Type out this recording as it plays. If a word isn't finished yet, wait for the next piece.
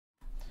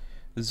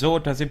So,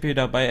 da sind wir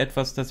wieder bei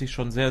etwas, das ich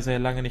schon sehr, sehr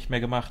lange nicht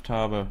mehr gemacht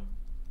habe.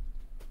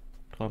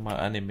 Dreimal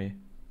Anime.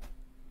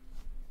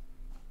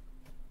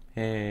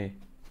 Hey.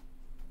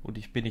 Und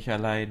ich bin nicht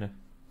alleine,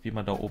 wie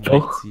man da oben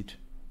rechts Doch, sieht.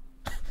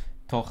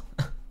 Doch,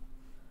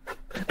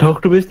 doch,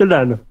 du bist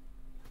alleine.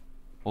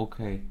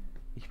 okay.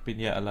 Ich bin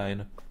hier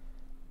alleine.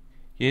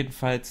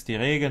 Jedenfalls, die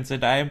Regeln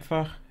sind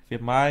einfach. Wir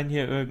malen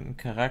hier irgendeinen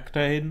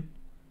Charakter hin.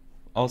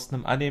 Aus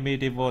einem Anime,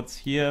 den wir uns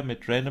hier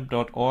mit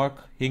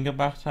random.org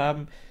hingemacht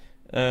haben.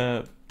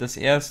 Das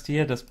erste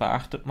hier, das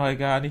beachtet mal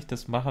gar nicht.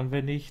 Das machen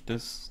wir nicht.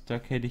 Da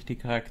kenne ich die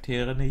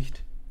Charaktere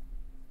nicht.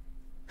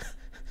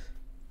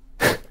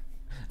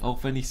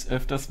 Auch wenn ich es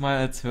öfters mal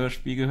als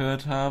Hörspiel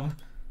gehört habe.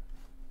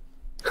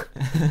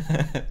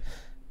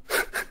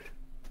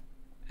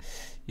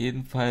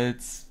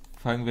 Jedenfalls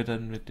fangen wir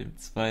dann mit dem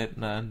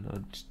zweiten an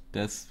und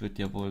das wird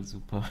ja wohl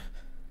super.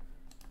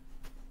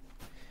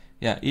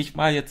 Ja, ich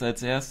mal jetzt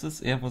als erstes,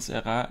 er muss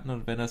erraten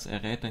und wenn er es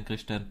errät, dann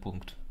kriegt er einen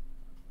Punkt.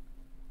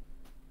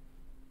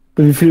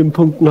 Bei wie vielen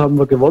Punkten haben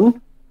wir gewonnen?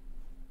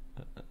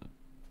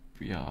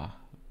 Ja.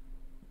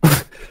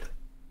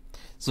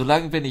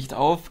 Solange wir nicht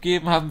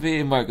aufgeben, haben wir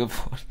immer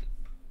gewonnen.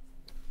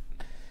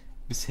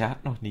 Bisher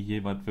hat noch nie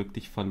jemand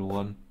wirklich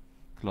verloren,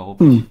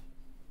 glaube Hm. ich.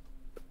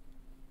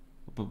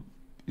 Aber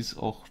ist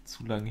auch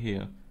zu lang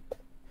her.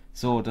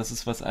 So, das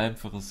ist was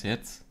Einfaches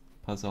jetzt.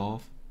 Pass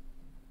auf.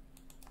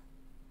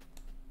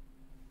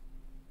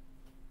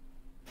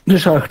 Eine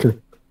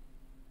Schachtel.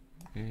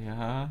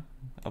 Ja,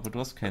 aber du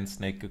hast keinen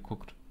Snake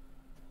geguckt.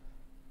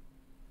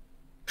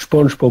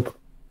 SpongeBob.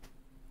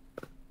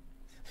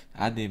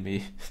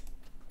 Anime.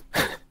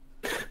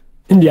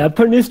 In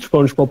Japan ist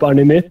SpongeBob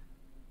Anime.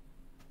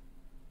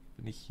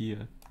 Bin ich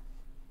hier.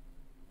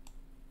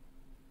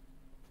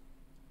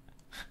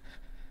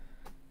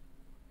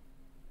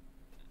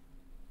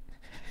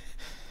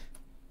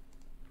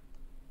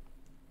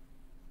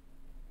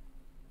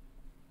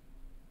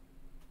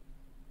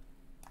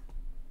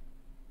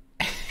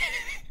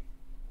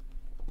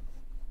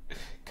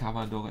 Kann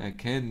man doch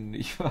erkennen,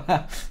 nicht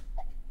wahr?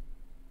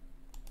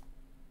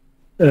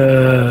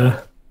 Äh,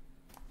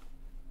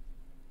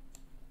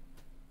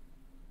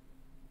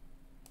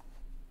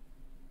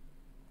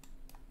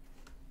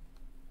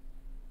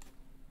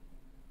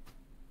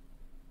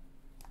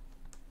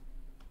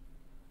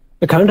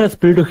 Man kann das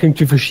Bild auch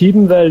irgendwie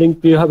verschieben, weil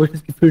irgendwie habe ich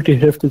das Gefühl, die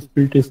Hälfte des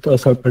Bildes ist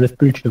außerhalb meines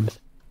Bildschirms.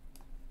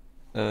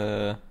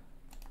 Äh,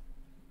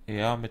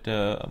 ja, mit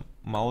der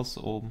Maus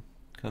oben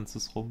kannst du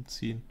es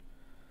rumziehen.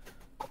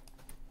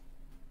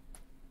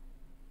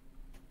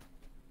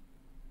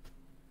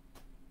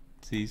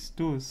 Siehst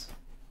du es?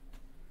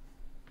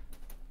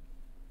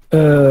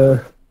 Äh,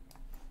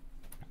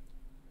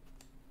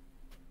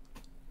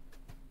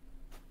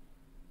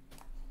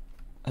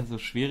 Also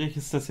schwierig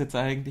ist das jetzt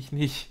eigentlich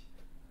nicht.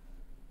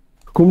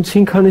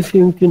 Umziehen kann ich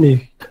irgendwie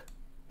nicht.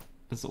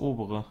 Das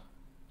obere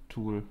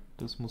Tool,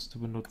 das musst du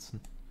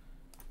benutzen.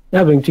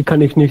 Ja, aber irgendwie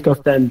kann ich nicht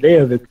auf deinen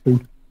Layer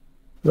wechseln.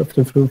 Auf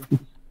den fünften.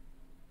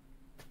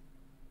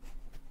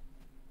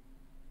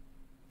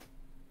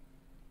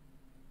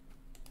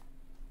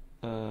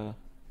 Äh,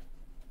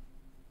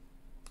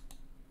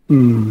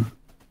 Hm.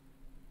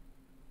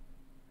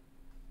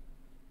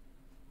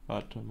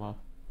 warte mal.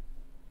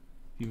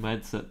 Wie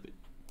meinst du,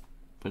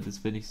 was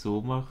ist, wenn ich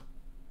so mache?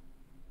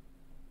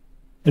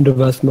 Wenn du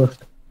was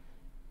machst.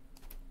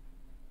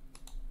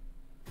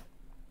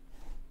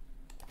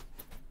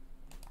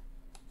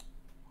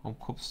 Warum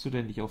kommst du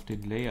denn nicht auf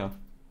den Layer?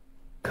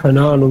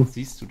 Keine Ahnung.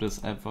 Siehst du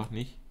das einfach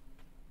nicht?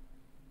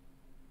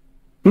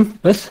 Hm?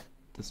 Was?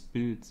 Das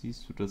Bild,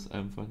 siehst du das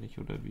einfach nicht,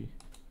 oder wie?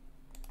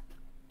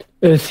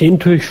 Sehen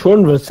tue ich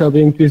schon was, aber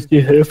irgendwie ist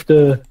die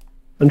Hälfte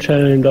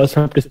anscheinend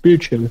außerhalb des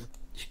Bildschirms.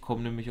 Ich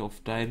komme nämlich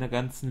auf deine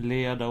ganzen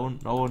Layer da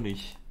unten auch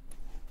nicht.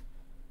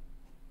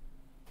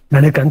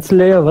 Meine ganzen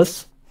Layer,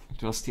 was?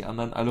 Du hast die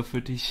anderen alle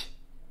für dich.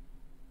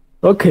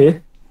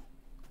 Okay.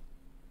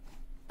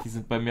 Die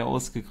sind bei mir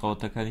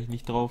ausgegraut, da kann ich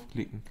nicht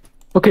draufklicken.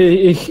 Okay,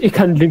 ich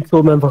kann links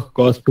oben einfach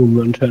rauszoomen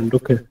anscheinend,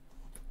 okay.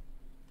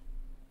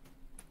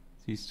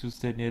 Siehst du es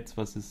denn jetzt,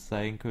 was es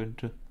sein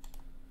könnte?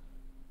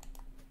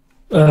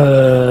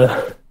 Äh,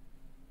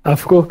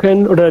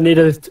 Afro-Ken oder nee,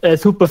 das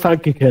ist Super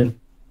Funky Ken.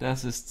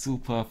 Das ist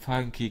super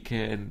funky,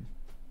 Ken.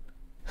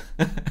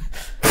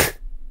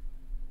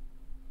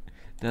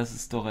 Das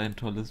ist doch ein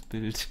tolles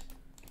Bild.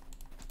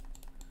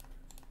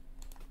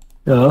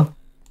 Ja.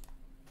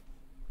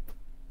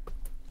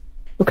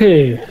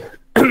 Okay.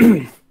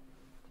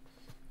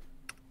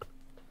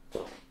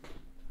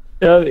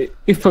 Ja,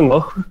 ich fange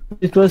auch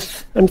mit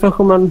etwas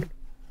Einfachem an,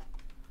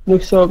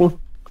 muss ich sagen.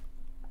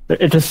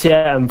 Etwas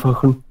sehr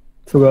Einfachen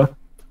sogar.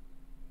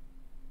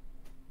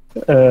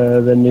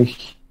 Wenn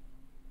ich.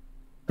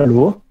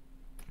 Hallo?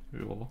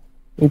 Ja,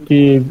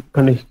 Irgendwie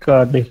kann ich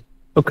gerade nicht.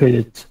 Okay,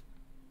 jetzt.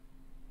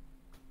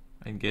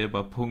 ein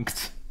gelber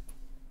Punkt.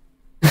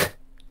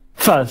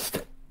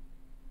 Fast.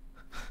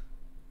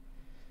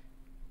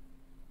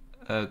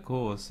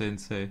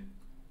 Go-Sensei.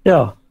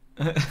 Ja.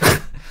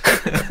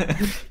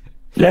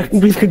 Vielleicht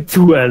ein It's, bisschen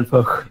zu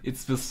einfach.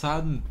 it's the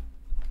sun.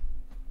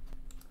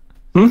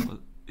 Hm?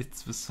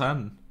 It's the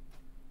sun.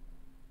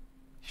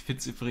 Ich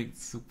find's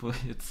übrigens super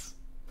jetzt.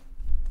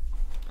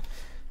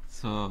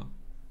 So,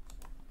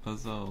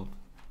 pass auf.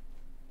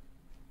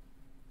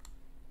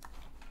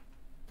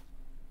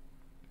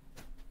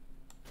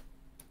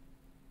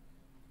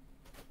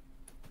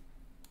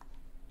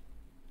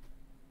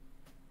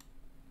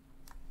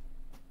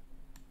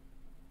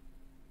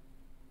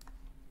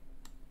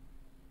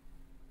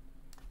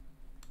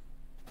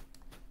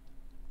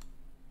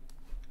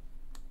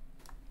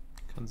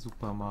 Kann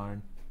super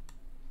malen.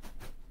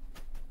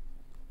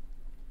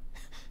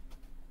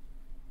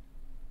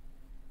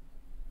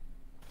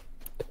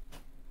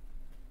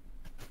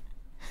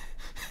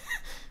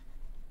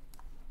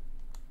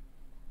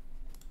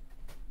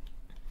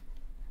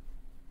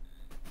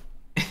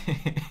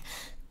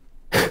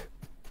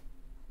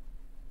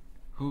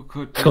 Who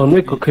could that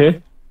Sonic, be?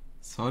 okay.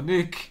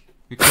 Sonic?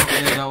 Wie kommt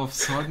der da auf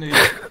Sonic?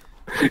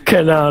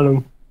 Keine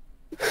Ahnung.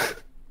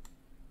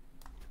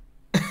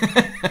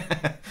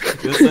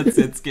 Das hat's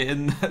jetzt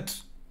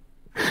geändert.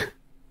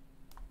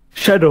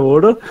 Shadow,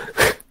 oder?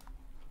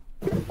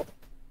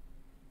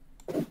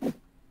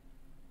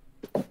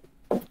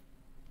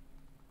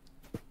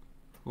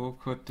 Who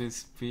could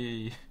this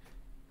be?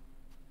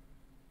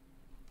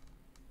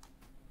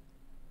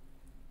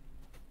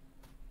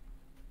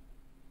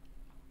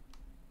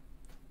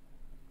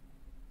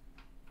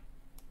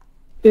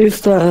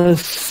 Ist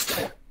das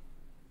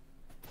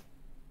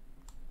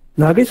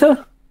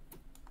Nagisa?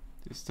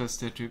 Ist das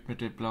der Typ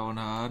mit den blauen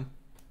Haaren?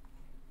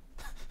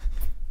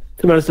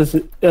 Du meinst das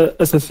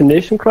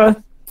Assassination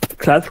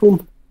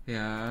Classroom?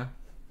 Ja,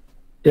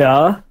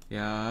 Ja,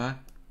 ja.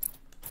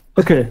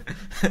 okay.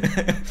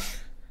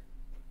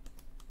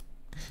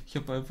 Ich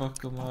habe einfach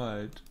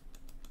gemalt.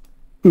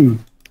 Hm.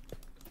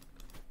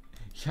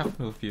 Ich habe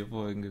nur 4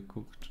 Folgen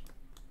geguckt.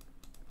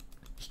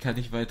 Ich kann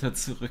nicht weiter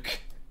zurück.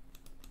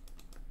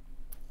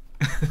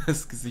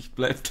 Das Gesicht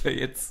bleibt da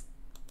jetzt.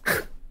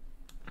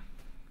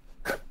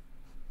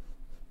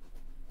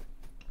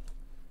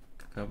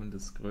 Kann man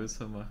das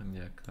größer machen?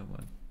 Ja, kann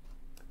man.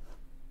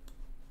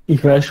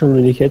 Ich weiß schon,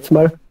 wenn ich jetzt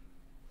mal.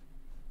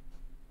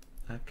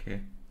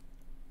 Okay.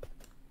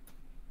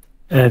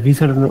 Wie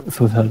sah das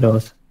so sah das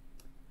aus?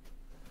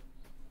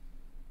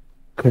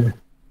 Okay.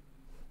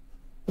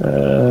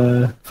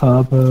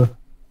 Farbe.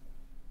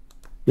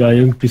 Ja,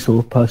 irgendwie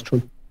so, passt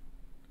schon.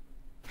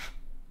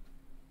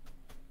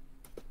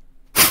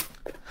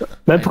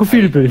 Mein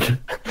Profilbild.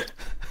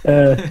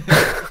 Da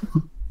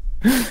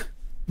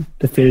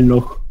fehlen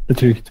noch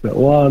natürlich 2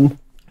 Ohren.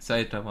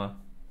 Saitama.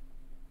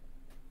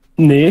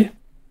 Nee.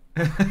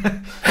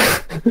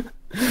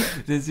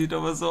 Der sieht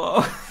aber so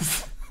aus.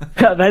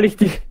 Ja, weil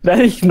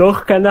ich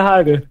noch keine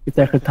Haare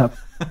gezeichnet habe.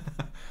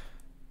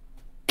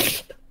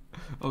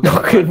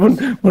 Okay,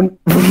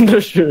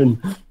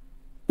 wunderschön.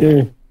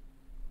 Nee.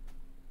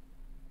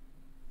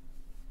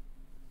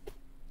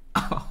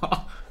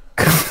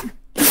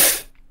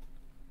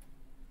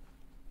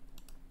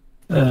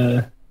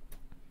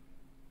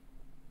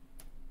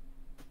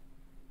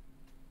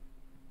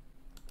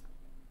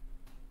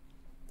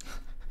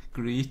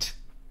 Greed.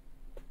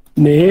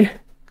 Nee.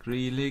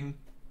 Greeling.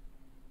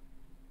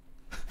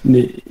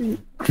 Nee.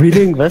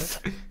 Greeling, was?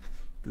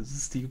 Das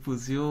ist die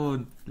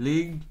Fusion.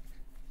 Ling.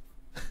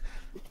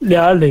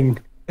 Lehrling.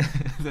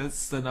 Das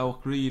ist dann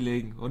auch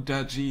Greeling und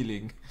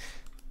Darjeeling.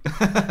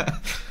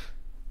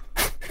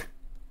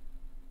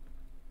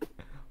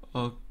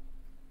 Oh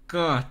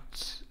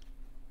Gott.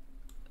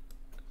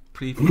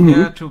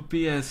 Prepare to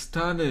be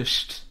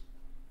astonished.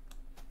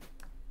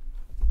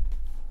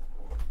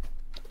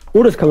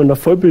 Oh, das kann man nach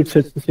Vollbild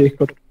setzen, sehe ich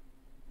gerade.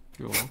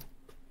 Jo.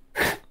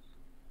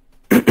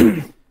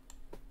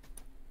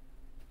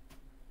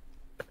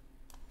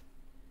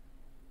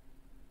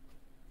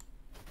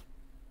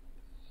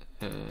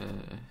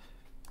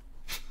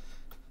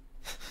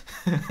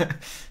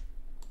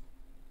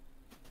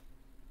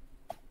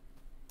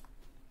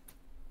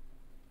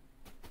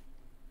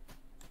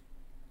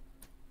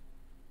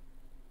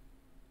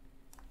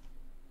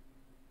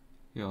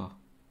 Ja.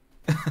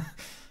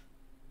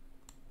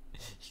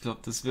 Ich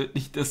glaube, das wird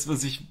nicht das,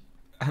 was ich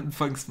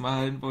anfangs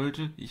malen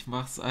wollte. Ich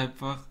mach's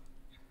einfach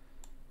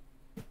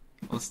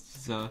aus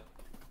dieser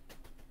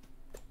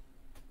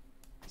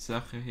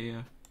Sache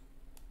her.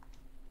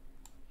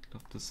 Ich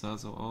glaube, das sah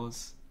so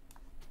aus.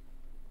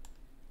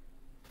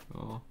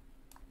 Ja,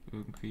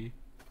 irgendwie.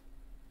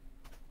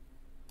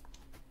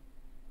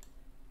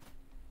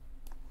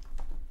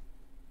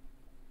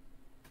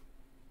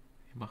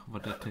 Wie machen wir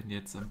das denn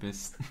jetzt am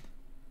besten?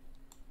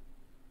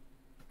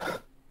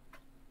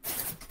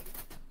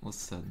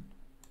 Muss dann.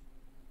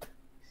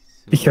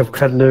 So, Ich habe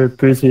gerade eine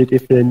böse Idee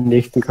für den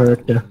nächsten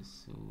Charakter.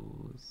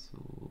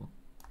 So.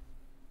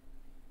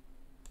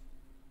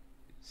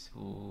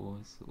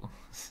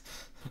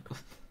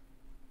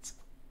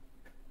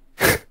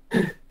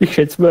 Ich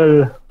schätze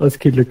mal aus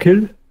Kill la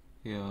Kill.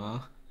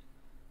 Ja,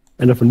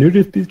 Einer von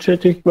Nudist Beast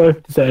schätze ich mal.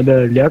 Das ist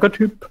einer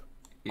Lagertyp.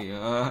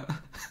 ja.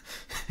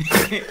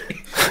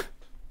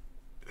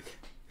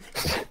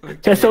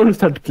 Der Sohn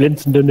ist halt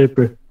glänzende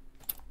Nippel.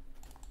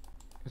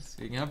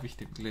 Deswegen habe ich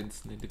den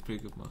glänzenden Nippel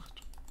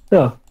gemacht.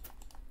 Ja.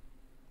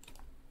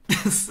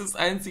 Das ist das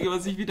Einzige,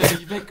 was ich wieder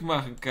nicht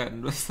wegmachen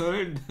kann. Was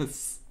soll denn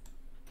das?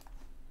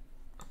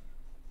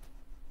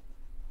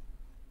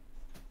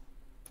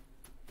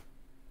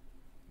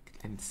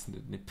 Glänzende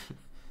Nippel.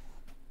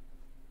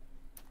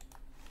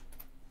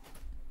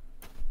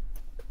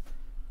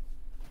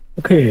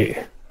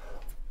 Okay.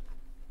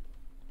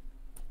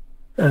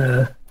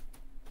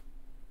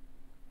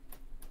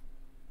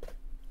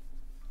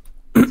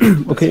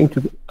 Okay,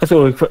 irgendwie.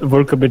 Achso, ich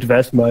wollte mit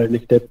Weiß malen,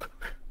 nicht Depp.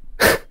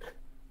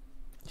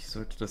 Ich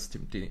sollte das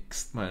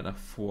demnächst mal nach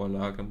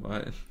Vorlage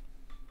malen.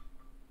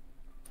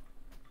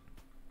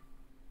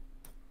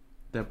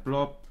 Der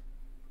Blob.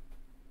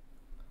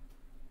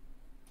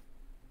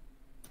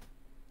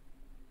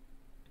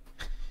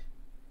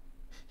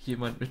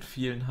 Jemand mit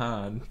vielen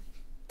Haaren.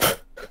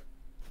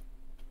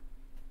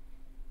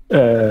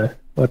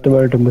 Warte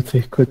mal, da muss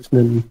ich kurz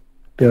einen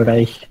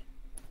Bereich.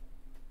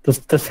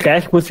 Das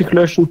Reich muss ich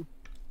löschen.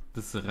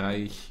 Das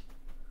Reich.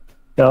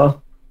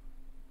 Ja.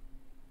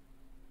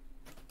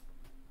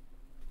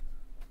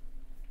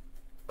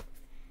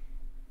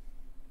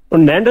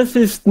 Und nein, das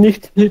ist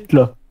nicht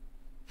Hitler.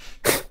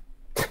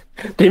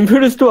 Den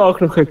würdest du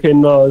auch noch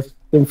erkennen aus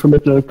dem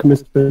Fullmetal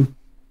Alchemist-Film.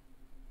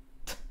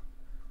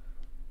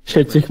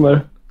 Schätze ich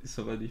mal. Ist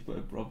aber nicht bei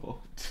Brotherhood.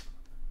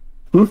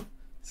 Hm?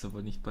 Ist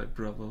aber nicht bei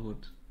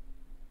Brotherhood.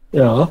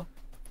 Ja.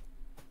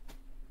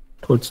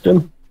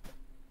 Trotzdem.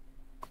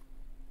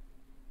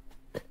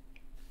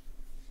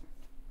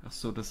 Ach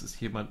so, das ist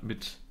jemand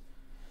mit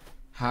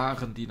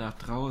Haaren, die nach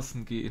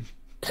draußen gehen.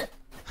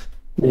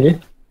 Nee.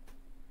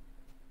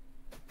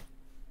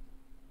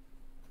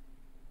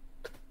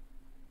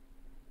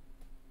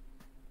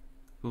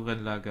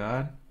 Gurren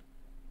Lagann.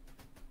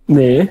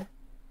 Nee.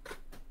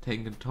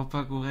 Tengen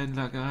Topper Gurren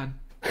Lagann.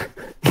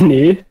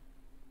 Nee.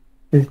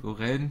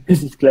 Gurren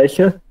Ist das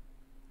gleiche?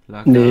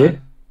 Lagann.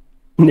 Nee.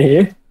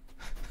 Nee.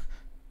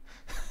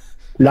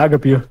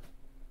 Lagerbier.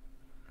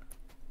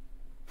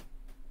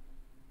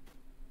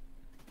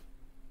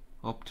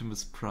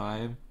 Optimus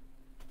Prime.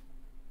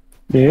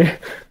 Nee.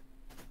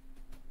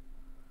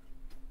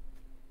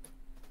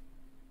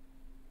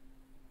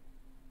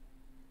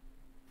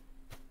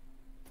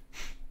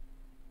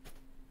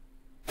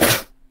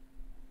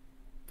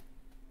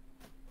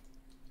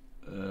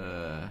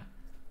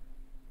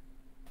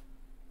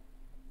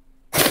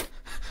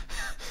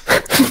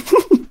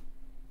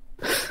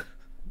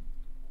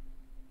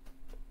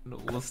 Eine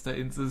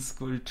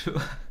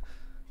Osterinsel-Skulptur.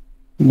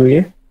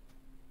 Nee.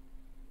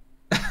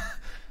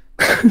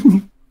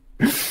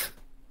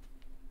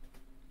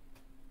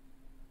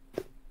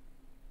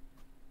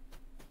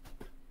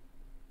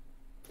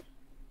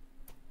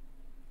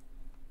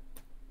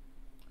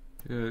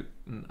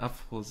 Ein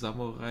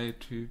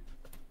Afro-Samurai-Typ.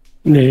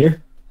 Nee.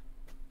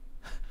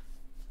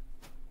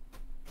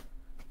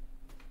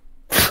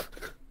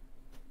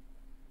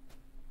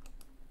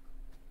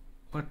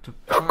 What the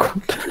fuck?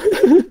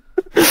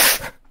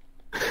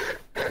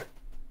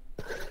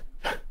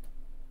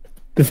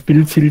 Das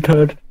Bild zielt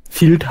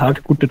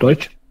hart gute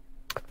Deutsch.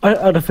 Da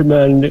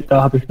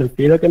habe ich einen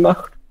Fehler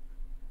gemacht.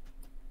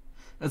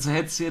 Also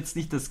hättest du jetzt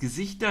nicht das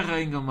Gesicht da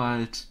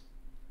reingemalt,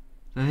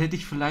 dann hätte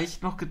ich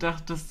vielleicht noch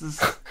gedacht, dass das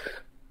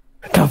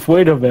Darth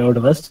Vader wäre,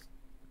 oder was?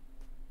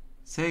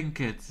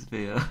 Senketz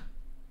wäre.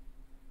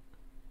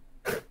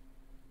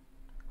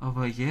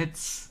 Aber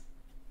jetzt...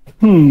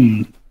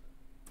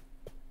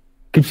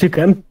 Gibt's hier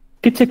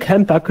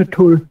kein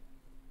Bucket-Tool?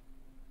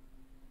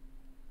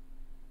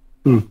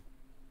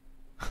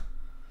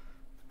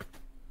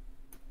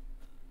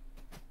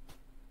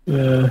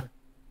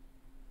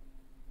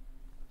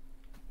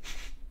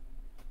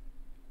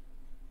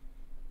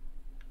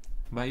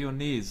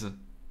 Mayonnaise.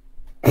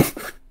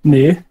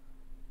 Nee.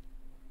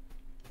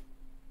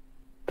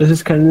 Das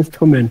ist kein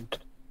Instrument.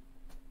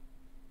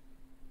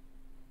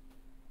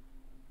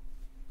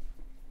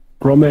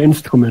 Brauchen wir ein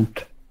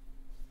Instrument.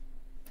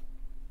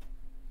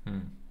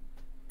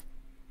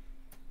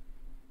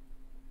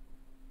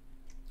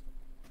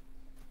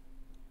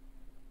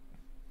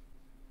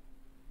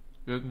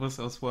 Irgendwas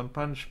aus One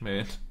Punch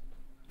Man.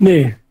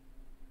 Nee.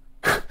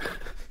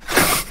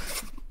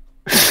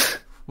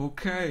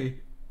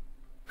 Okay.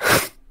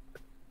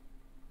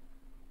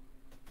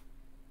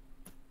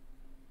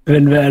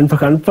 Wenn wir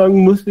einfach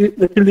anfangen, muss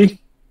natürlich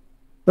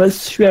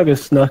was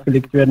Schweres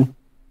nachgelegt werden.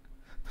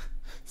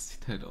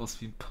 Sieht halt aus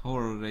wie ein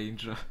Power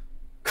Ranger.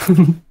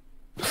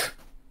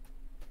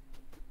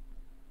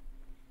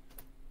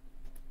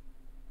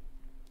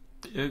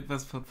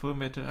 Irgendwas von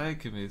Fullmetal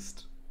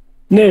Alchemist.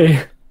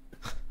 Nee.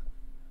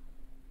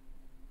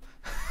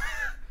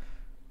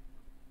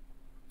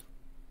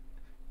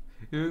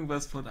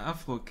 Irgendwas von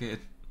Afrocat.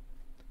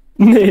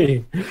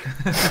 Nee.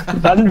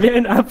 Wann wäre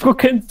in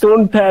Afroken so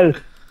ein Teil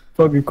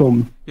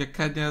vorgekommen? Ja,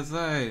 kann ja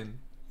sein.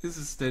 Ist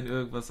es denn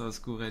irgendwas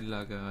aus Gurren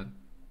Lagann?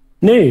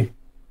 Nee.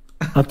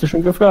 Habt ihr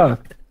schon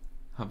gefragt?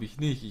 Hab ich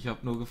nicht. Ich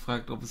habe nur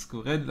gefragt, ob es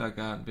Gurren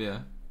Lagann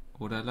wäre.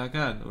 Oder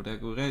Lagann. Oder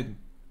Gurren.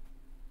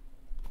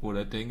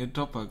 Oder Tengen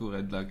Topper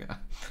Gurren Lagann.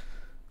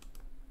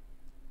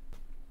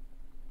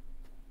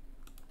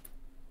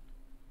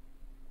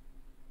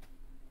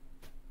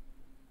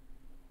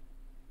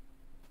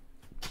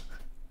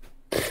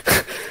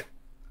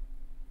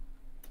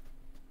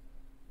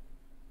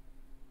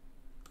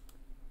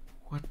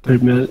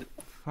 Fällt mir.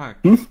 Fuck.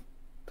 Hm?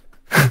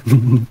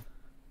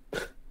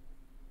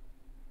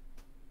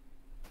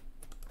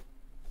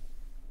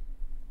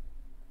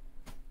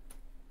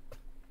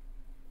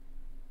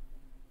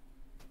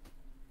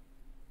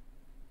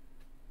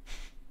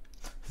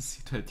 Das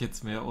sieht halt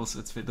jetzt mehr aus,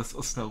 als wenn das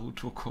aus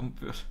Naruto kommen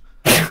wird.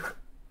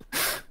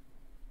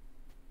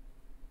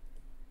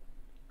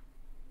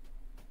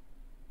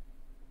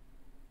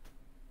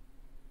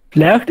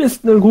 Vielleicht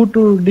ist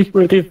Naruto nicht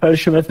mal die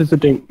falsche Weise zu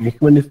denken.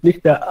 Ich meine, ist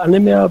nicht der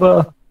Anime,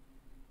 aber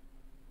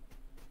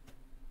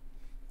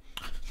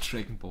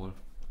Dragon Ball.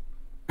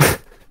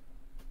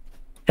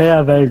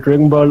 ja, weil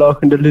Dragon Ball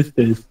auch in der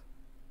Liste ist.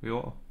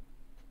 Ja.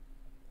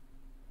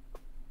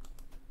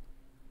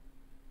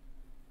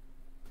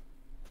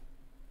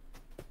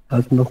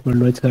 Also nochmal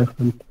neu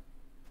zeichnen.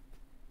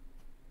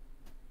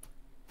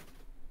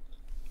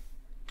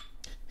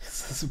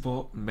 Ist das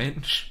überhaupt ein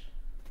Mensch?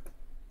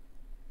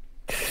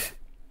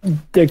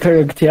 Der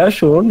Charakter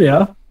schon,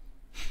 ja.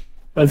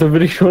 Also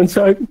würde ich schon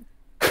sagen.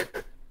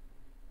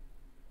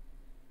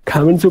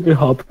 Kann man so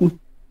behaupten.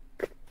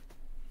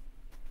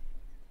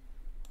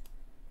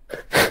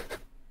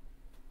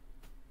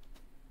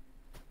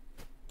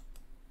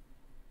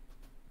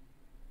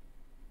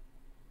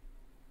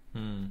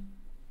 Hm.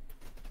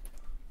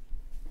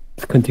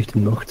 Was könnte ich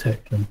denn noch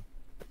zeichnen?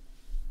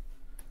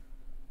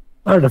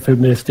 Ah, da fällt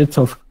mir jetzt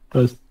auf.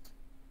 Das.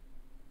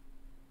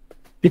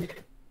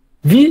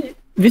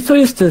 Wieso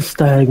ist das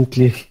da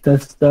eigentlich,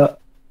 dass da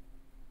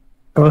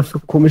aber so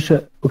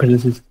komische, okay,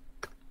 das ist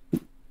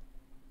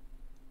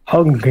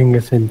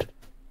Augenringe sind.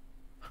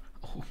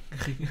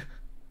 Augenringe.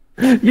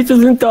 Wieso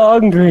sind da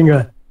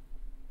Augenringe?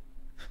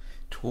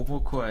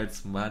 Tomoko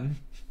als Mann.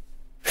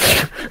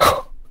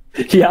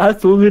 Ja,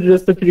 so würde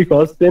das natürlich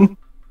aussehen.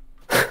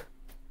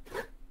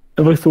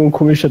 Einfach so ein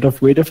komischer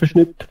Darth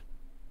Vader-Verschnitt.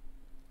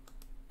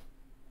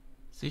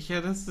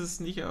 Sicher, dass das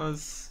nicht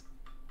aus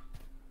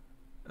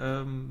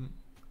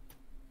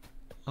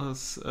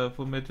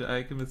Fullmetal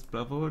Alchemist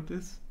Brotherhood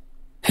ist?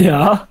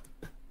 Ja.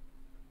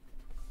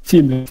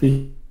 Ziemlich.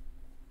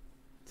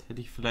 Jetzt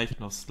hätte ich vielleicht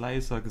noch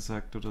Slicer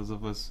gesagt oder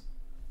sowas.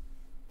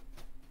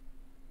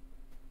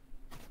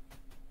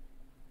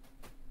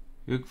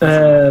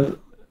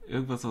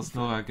 Irgendwas aus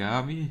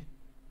Noragami?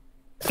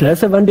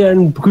 Slicer waren die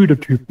einen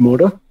Brüdertypen,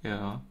 oder?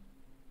 Ja.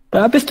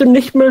 Da bist du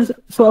nicht mal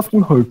so auf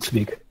dem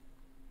Holzweg.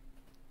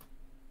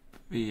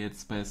 Wie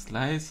jetzt bei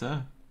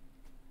Slicer?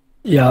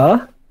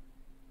 Ja.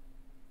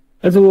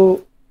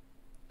 Also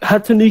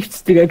hatte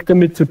nichts direkt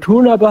damit zu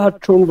tun, aber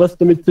hat schon was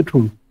damit zu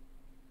tun.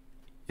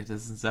 Ja,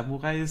 dass es ein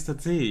Samurai ist,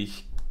 das sehe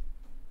ich.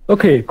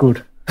 Okay,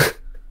 gut.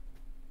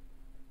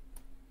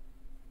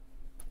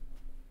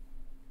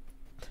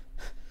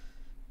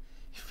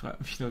 Ich frage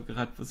mich nur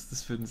gerade, was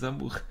das für ein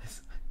Samurai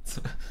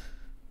ist.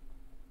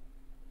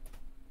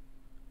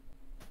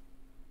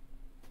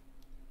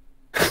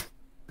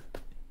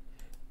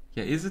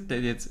 Ja, ist es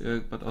denn jetzt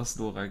irgendwas aus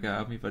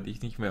Noragami, was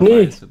ich nicht mehr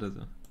Nee. weiß oder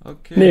so?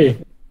 Okay. Nee.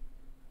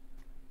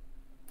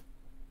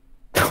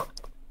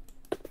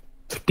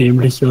 So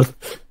dämlich aus.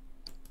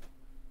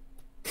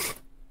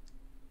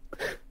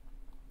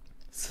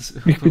 Ist das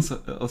irgendwas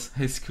aus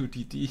High School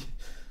DD?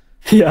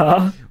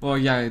 Ja. Oh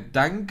ja,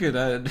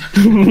 danke.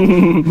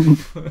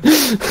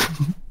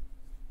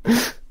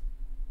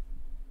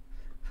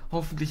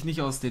 Hoffentlich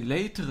nicht aus den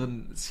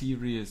lateren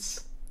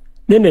Series.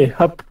 Nee,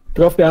 hab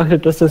drauf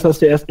geachtet, dass das aus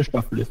der ersten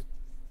Staffel ist.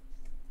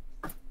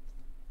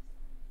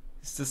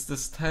 Ist das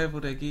das Teil, wo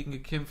der gegen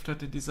gekämpft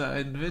hat in dieser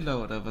einen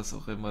Villa oder was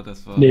auch immer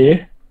das war?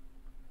 Nee,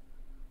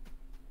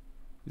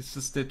 Ist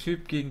das der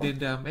Typ, gegen den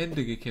der am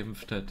Ende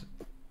gekämpft hat?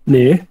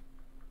 nee.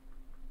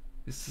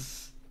 Ist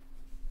es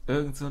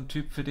irgend so ein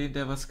Typ, für den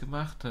der was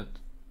gemacht hat?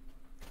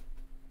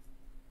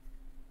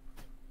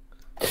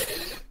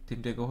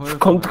 Dem der geholfen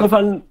Kommt hat? drauf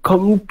an,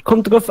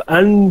 kommt drauf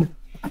an,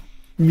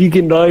 wie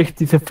genau ich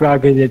diese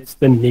Frage jetzt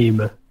denn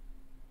nehme.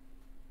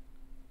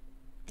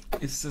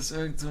 Ist das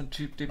irgend so ein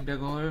Typ, dem der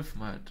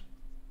geholfen hat?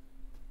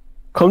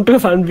 Kommt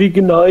drauf an, wie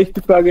genau ich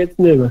die Frage jetzt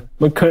nehme.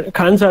 Man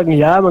kann sagen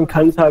ja, man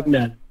kann sagen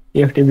nein.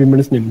 Je nachdem, wie man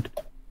es nimmt.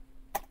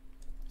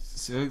 Ist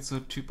es irgend so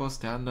ein Typ aus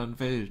der anderen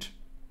Welt?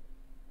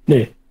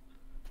 Nee.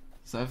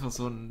 Ist einfach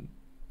so ein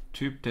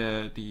Typ,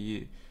 der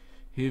die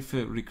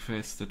Hilfe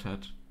requested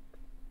hat.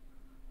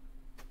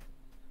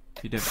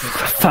 Wie der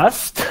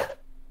Fast?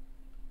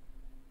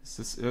 Ist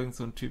das irgend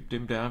so ein Typ,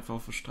 dem der einfach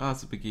auf der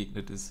Straße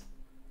begegnet ist?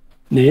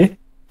 Nee.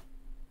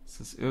 Ist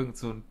das irgend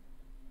so ein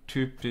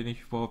Typ, den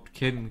ich überhaupt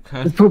kennen Das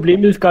kann?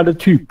 Problem ist gerade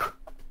Typ.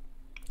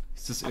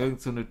 Ist das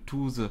irgend so eine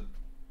Tuse?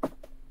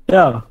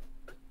 Ja.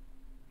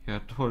 Ja,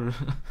 toll.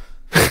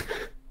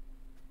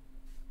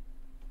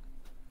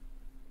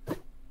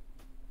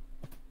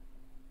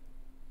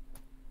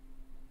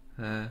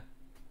 Ja,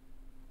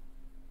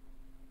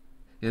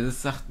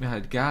 das sagt mir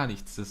halt gar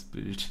nichts, das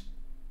Bild.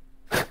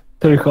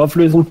 Soll ich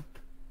auflösen?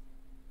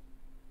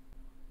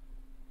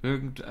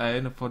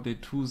 Irgendeine von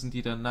den Tusen,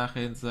 die dann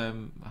nachher in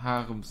seinem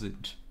Harem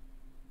sind.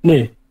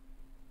 Nee.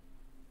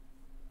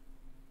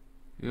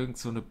 Irgend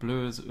so eine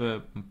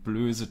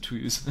blöse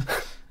Tüse.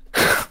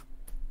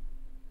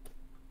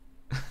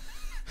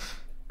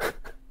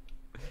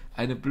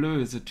 Eine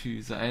blöse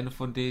Tüse, eine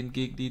von denen,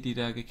 gegen die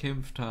da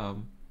gekämpft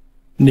haben.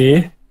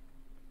 Nee.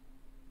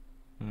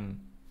 Hm.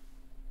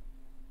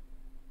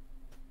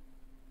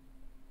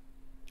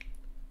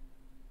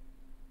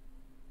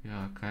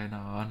 Ja, keine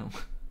Ahnung.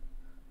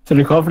 Soll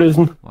ich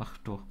auflösen? Mach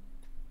doch.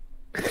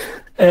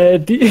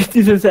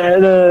 Dieses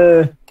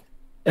eine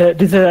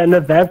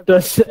Verb,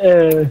 das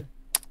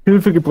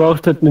Hilfe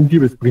gebraucht hat, einen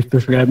Liebesbrief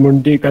zu schreiben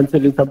und die ganze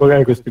Zeit in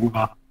Samurai-Rüstung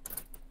war.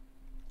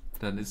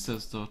 Dann ist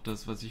das doch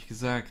das, was ich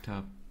gesagt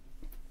habe.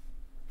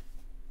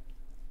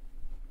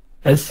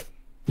 Es?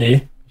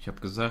 Nee. Ich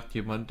habe gesagt,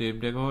 jemand, dem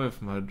der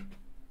geholfen hat.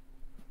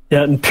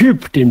 Ja, ein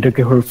Typ, dem der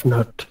geholfen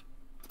hat.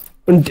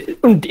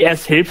 Und er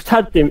selbst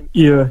hat dem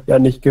ihr ja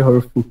nicht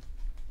geholfen.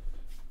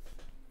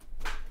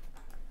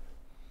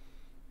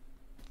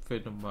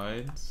 Wenn du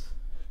meinst.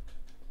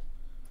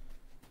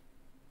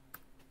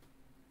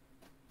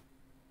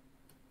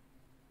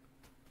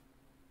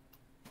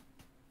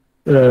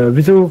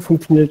 Wieso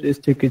funktioniert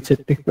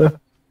STGZ nicht mehr?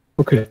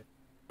 Okay.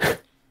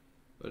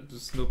 Weil du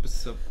es nur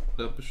bis zu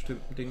einer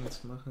bestimmten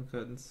Dingens machen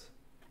kannst.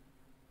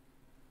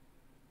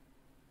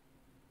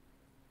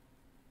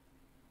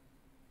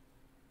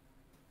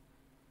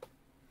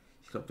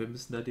 Ich glaube, wir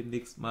müssen da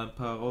demnächst mal ein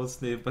paar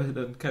rausnehmen, weil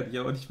dann kann ich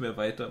auch nicht mehr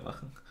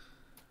weitermachen.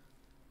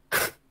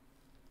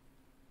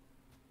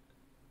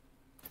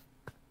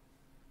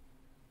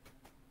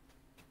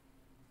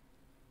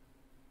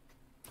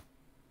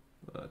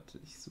 Warte,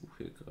 ich suche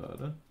hier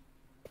gerade,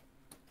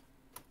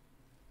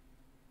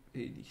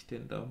 wen ich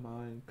denn da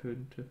malen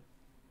könnte.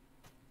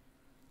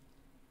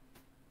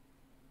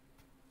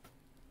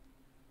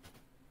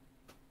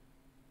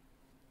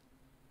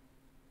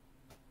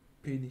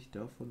 Wen ich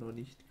davon noch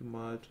nicht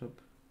gemalt habe.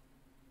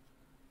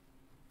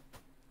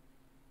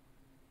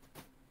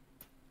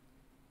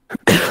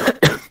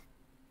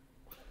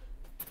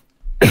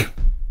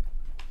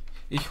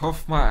 Ich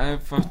hoffe mal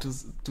einfach,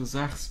 du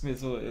sagst mir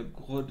so im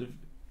Grunde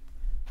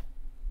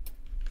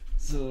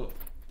so.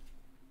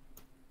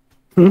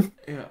 Hm?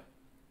 Ja.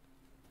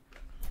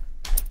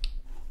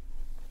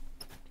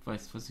 Du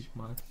weißt, was ich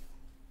meine.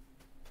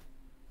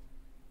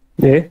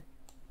 Nee.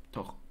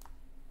 Doch.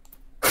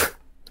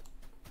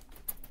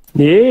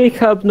 Nee,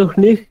 ich habe noch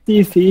nicht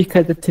die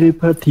Fähigkeit der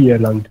Telepathie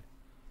erlangt.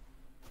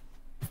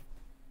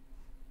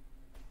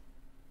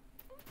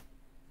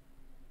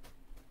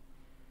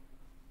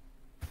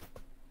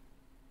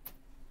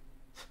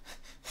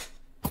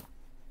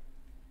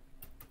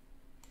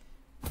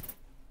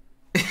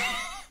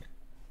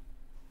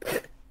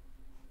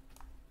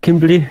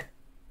 Kimberly?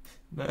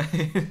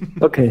 Nein.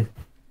 Okay.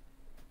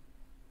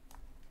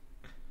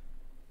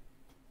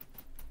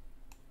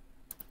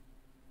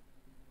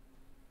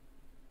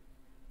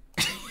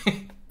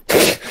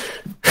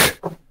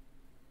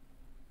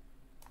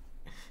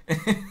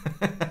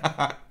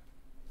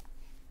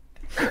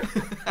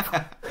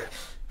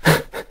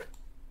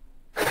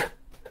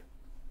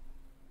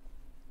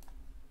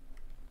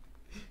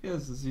 Ja,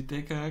 so sieht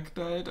der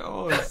Charakter halt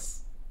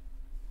aus.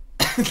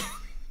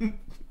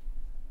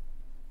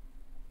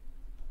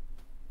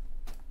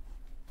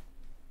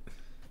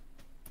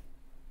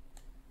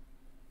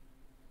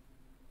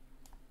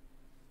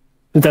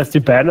 Sind das die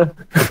Beine?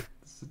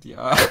 Das sind die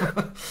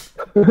Arme.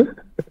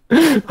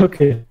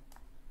 Okay.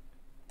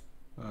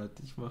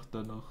 Warte, ich mach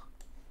da noch.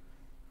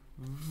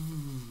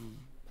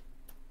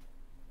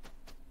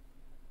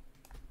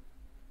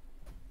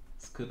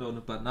 Das könnte auch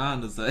eine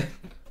Banane sein.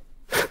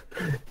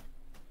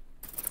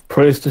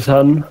 Praise the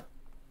Sun.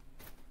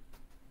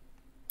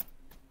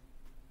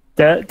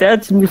 Der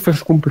hat ziemlich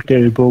verschrumpelte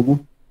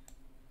Ellbogen.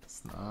 Das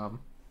ist ein Arm.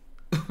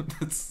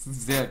 Das ist ein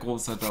sehr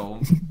großer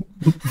Daumen.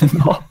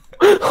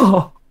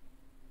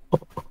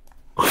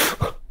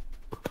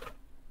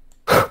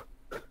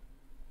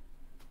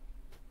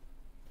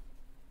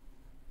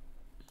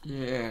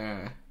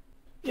 Yeah.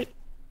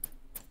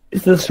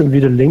 Ist das schon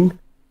wieder Ling?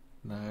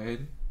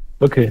 Nein.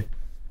 Okay.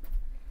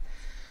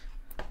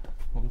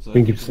 Warum soll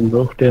Wen ich gibt's denn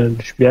noch? Der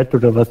ein Schwert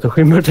oder was auch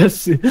immer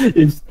das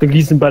ist, der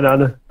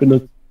Gießenbanane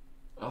benutzt.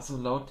 Also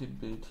laut dem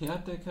Bild hier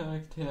hat der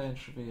Charakter ein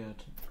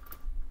Schwert.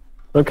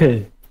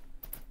 Okay.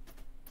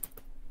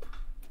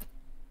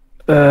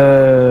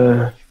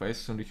 Ich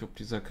weiß noch nicht, ob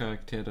dieser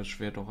Charakter das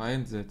Schwert auch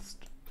einsetzt.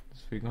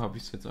 Deswegen habe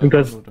ich es jetzt Und einfach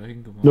das nur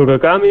dahin gemacht.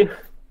 Nogagami?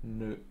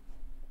 Nö.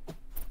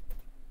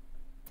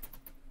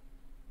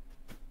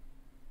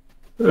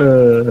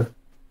 Wir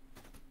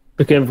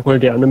gehen einfach mal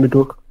die anderen mit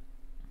durch.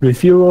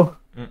 ReZero,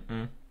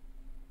 Mhm.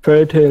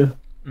 Fairy Tail,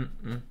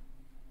 Mhm.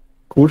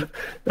 gut.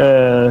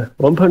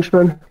 One Punch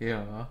Man.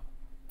 Ja.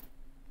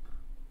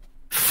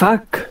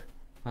 Fuck.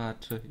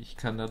 Warte, ich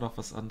kann da noch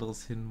was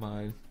anderes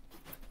hinmalen.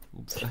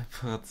 Um es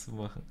einfacher zu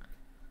machen.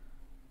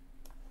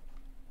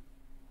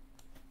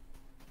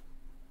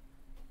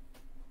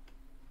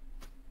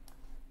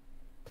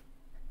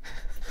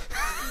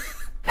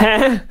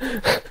 Hä?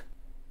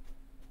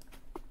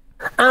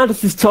 Ah,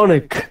 das ist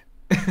Sonic.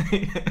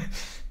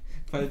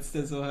 Falls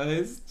der so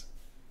heißt.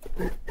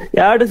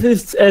 Ja, das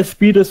ist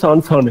Speeder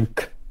Sound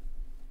Sonic.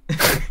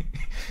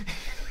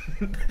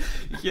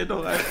 Ich hätte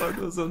doch einfach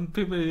nur so einen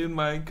Pimmel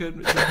hinmalen können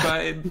mit den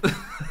Beinen.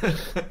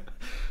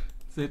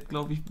 Das hätte,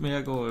 glaube ich,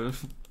 mehr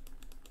geholfen.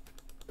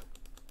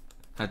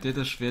 Hat der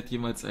das Schwert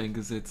jemals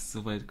eingesetzt?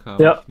 Soweit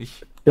kam Ja. ich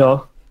nicht.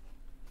 Ja,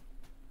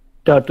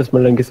 der hat das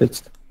mal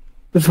eingesetzt.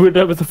 Das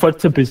wurde aber sofort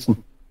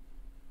zerbissen.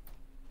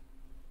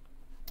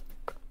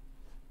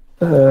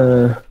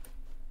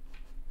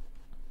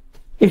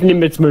 Ich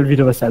nehme jetzt mal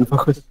wieder was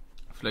Einfaches.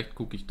 Vielleicht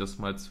gucke ich das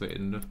mal zu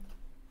Ende.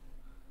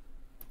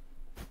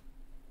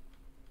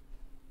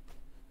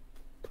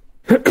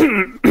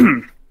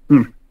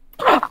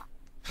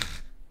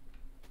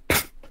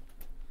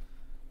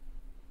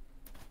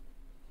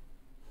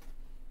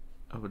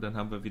 Aber dann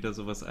haben wir wieder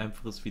sowas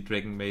Einfaches wie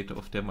Dragon Maid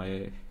auf der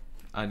My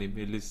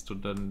Anime List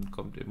und dann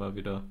kommt immer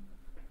wieder.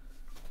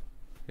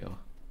 Ja.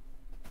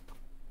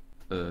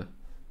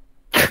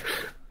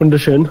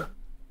 Wunderschön.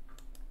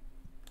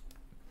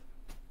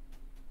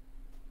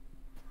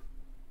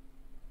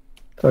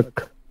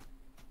 Zack.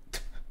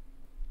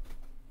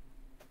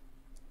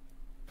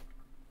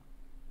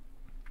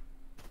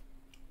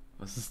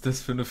 Was ist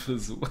das für eine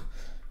Frisur?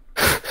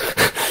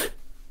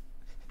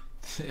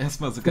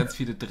 Erstmal so ganz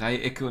viele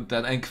Dreiecke und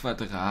dann ein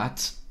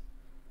Quadrat.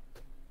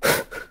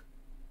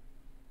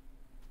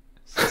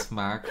 Ist das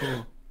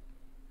Marco?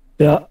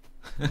 Ja.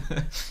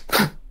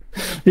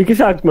 Wie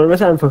gesagt, mal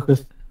was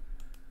Einfaches.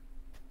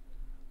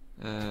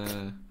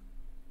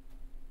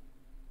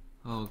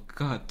 Oh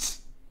Gott.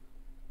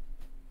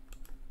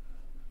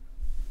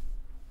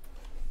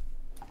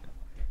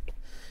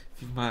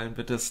 Wie malen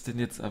wir das denn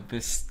jetzt am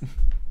besten?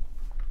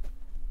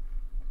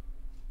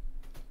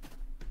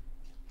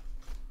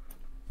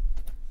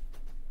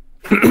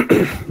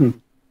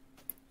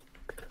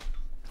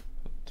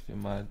 Wir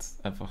malen es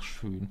einfach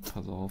schön.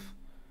 Pass auf.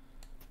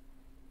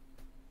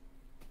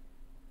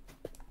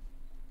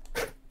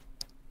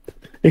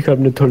 Ich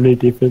habe eine tolle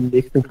Idee für den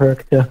nächsten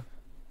Charakter.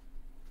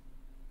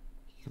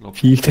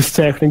 Wie ich das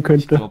zeichnen Ich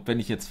könnte. glaube, wenn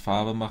ich jetzt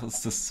Farbe mache,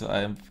 ist das zu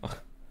einfach.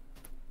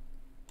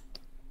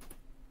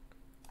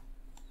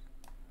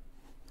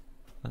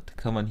 Warte,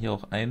 kann man hier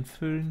auch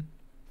einfüllen?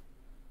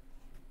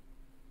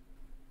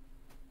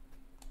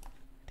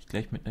 Hätte ich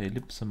gleich mit einer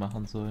Ellipse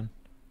machen sollen.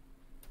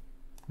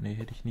 Nee,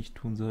 hätte ich nicht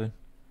tun sollen.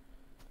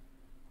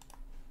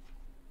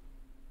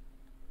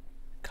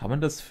 Kann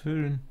man das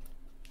füllen?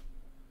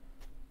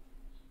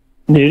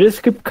 Nee,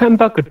 das gibt kein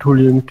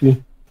Bucket-Tool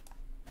irgendwie.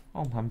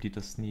 Warum haben die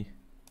das nie?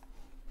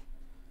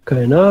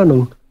 Keine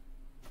Ahnung.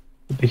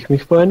 Hab ich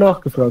mich vorher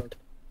nachgefragt.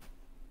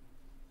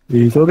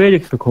 Wieso rede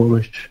ich so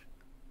komisch?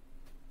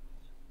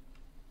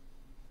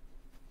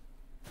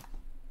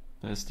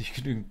 Da ist nicht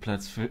genügend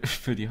Platz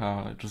für die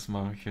Haare. Das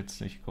mache ich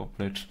jetzt nicht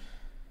komplett.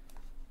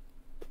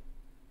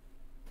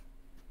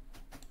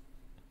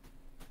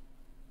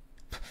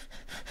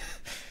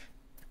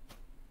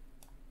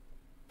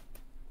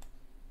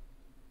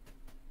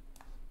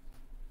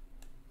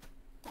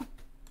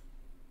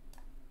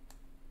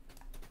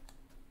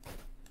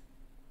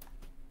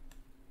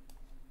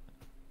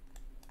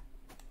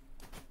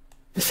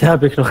 Bisher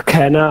habe ich noch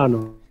keine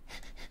Ahnung.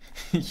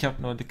 Ich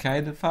habe noch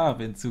keine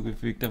Farbe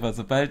hinzugefügt, aber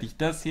sobald ich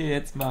das hier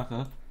jetzt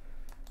mache.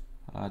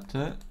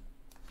 Warte.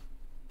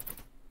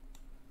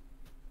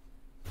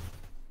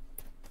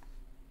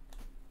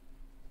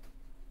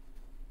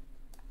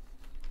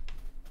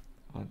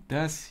 Und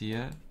das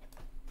hier.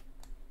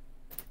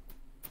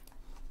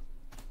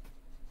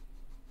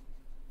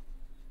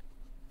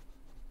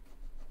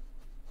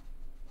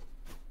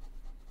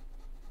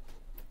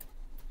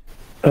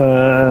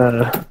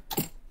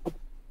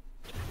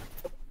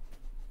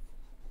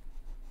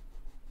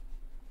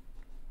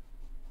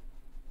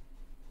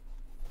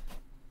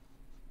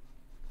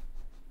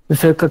 Mir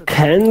fällt gar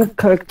kein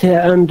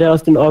Charakter an, der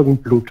aus den Augen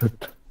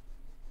blutet.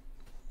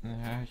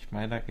 Ja, ich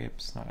meine, da gäbe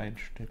es eine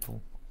Einstellung.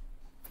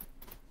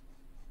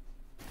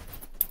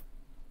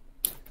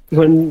 Ich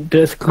meine,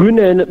 das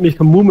Grüne erinnert mich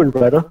an Moomin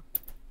Rider.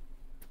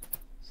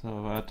 So,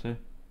 warte.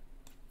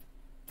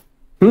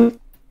 Hm?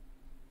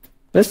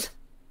 Was?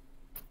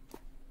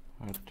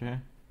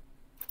 Warte.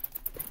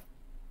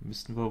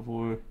 Müssten wir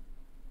wohl.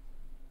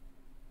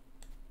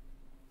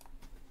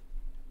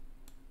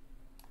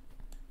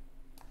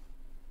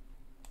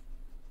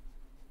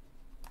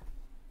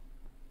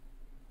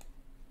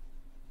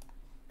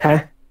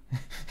 Hä?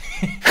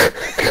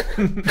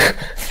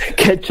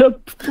 Ketchup?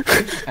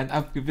 Ein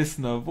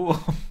abgewissener Wurm.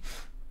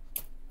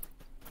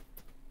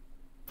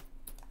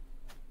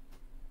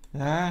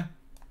 Ja,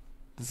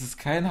 das ist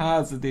kein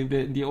Hase, dem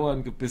der in die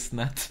Ohren gebissen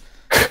hat.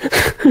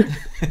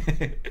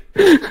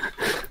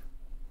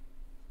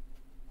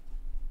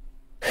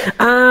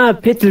 Ah,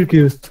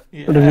 Betelgeuse.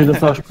 Ja. Oder wie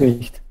das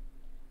ausspricht.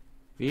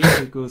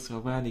 Vetus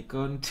Romani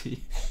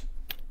Conti.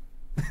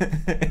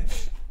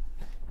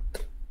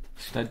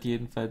 Stand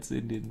jedenfalls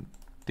in den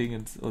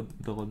Dingens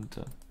unten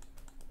drunter.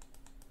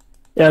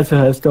 Ja, so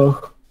heißt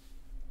auch.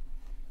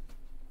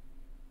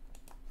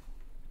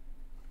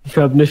 Ich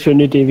habe eine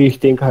schöne Idee, wie ich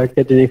den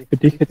Charakter, den ich für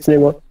dich jetzt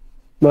nehme,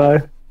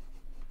 mal.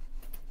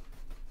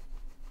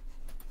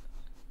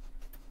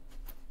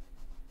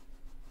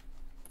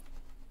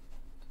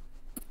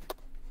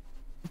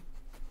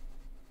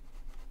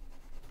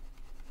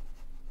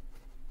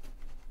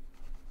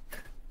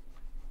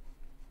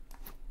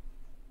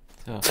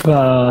 So.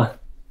 Zwar,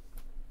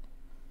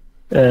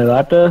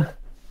 warte.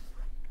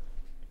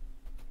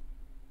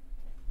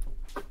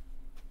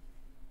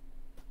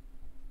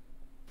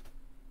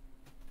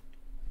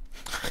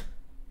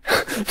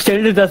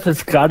 Stell dir das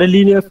als gerade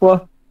Linie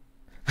vor.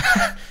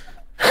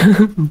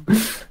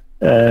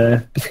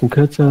 Bisschen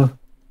kürzer.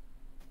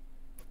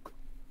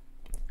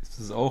 Ist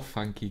das auch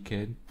funky,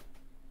 Ken?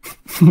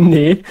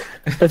 Nee,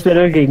 das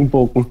wäre der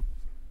Regenbogen.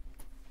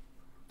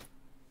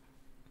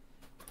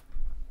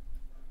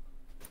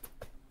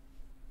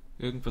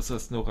 Irgendwas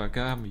aus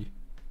Noragami.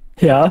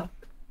 Ja,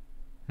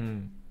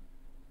 Hm.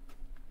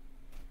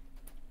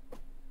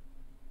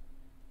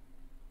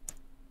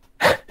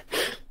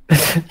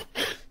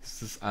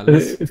 Ist das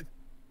alles?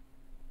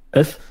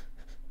 Was?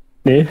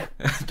 Nee,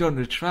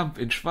 Donald Trump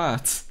in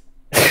Schwarz.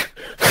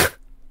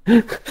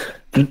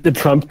 der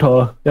Trump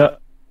Tower, ja.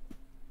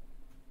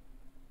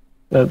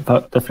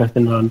 Das vielleicht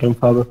in einer anderen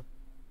Farbe.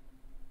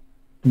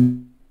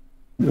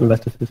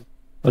 Was das ist.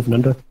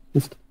 Auseinander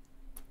ist.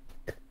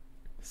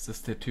 Ist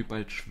das der Typ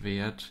als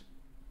Schwert?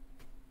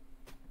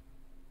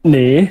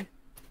 Nee.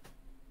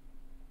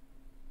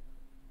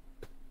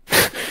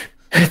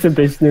 Ist am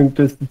besten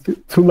irgendwas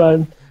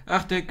zumalen.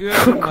 Ach, der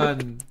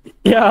Gürtelmann.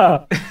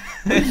 Ja,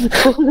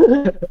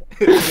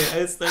 Der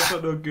heißt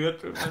einfach nur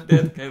Gürtelmann,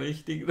 der hat keinen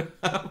richtigen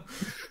Namen.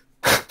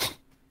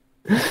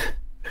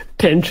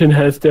 Tension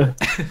heißt der.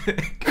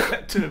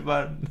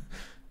 Gürtelmann.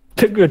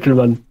 Der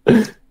Gürtelmann.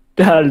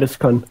 Der alles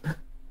kann.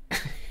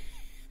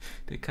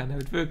 Der kann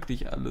halt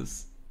wirklich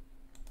alles.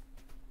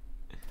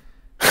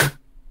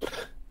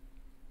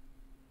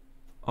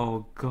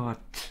 Oh Gott.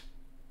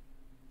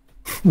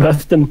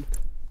 Was denn?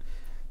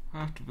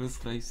 Ach, du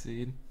wirst gleich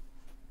sehen.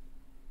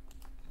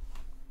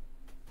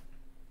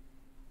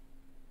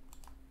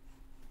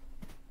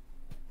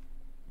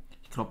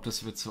 Ich glaube,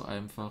 das wird so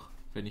einfach,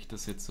 wenn ich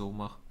das jetzt so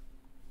mache.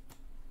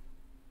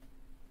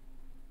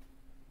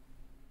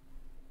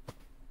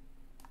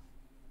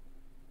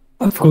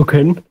 Afro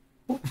kennen?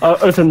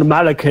 Also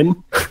normaler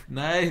kennen?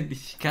 Nein,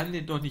 ich kann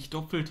den doch nicht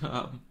doppelt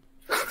haben.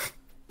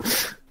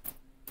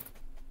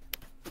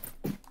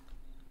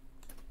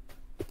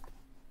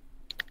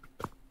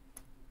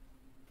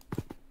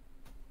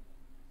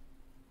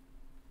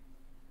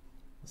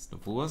 Das ist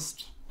eine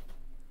Wurst.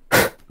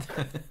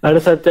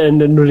 Alles hat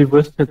Ende, nur die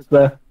Wurst hat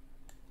zwei.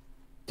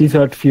 Diese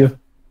hat vier.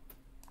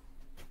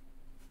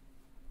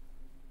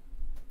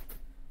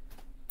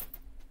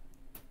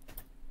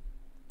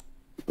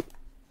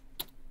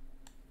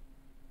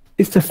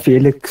 Ist der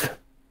Felix.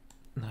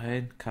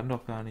 Nein, kann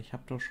doch gar nicht.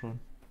 Hab doch schon.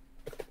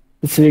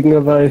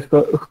 Deswegen war ich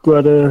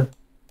gerade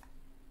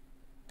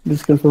ein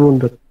bisschen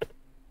verwundert.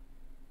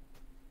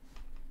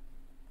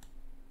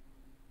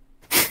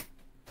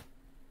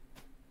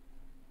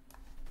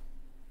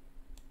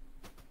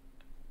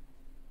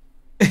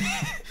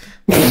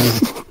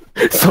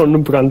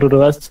 Sonnenbrand oder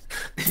was?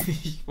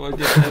 Ich wollte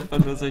jetzt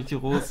einfach nur solche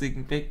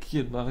rosigen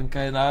Bäckchen machen.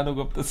 Keine Ahnung,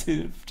 ob das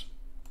hilft.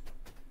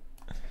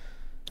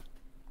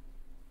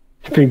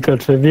 Ich bin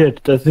gerade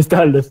verwirrt. Das ist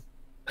alles,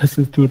 was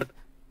es tut.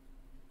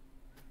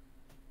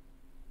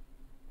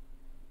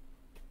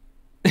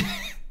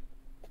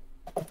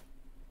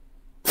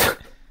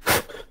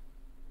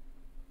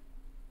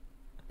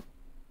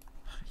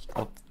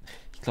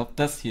 Ich glaub,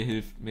 das hier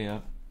hilft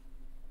mehr.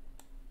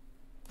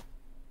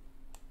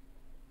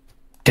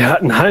 Der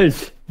hat einen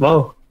Hals.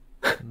 Wow.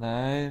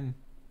 Nein,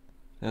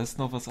 da ist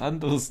noch was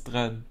anderes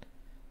dran.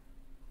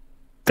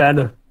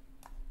 Deine.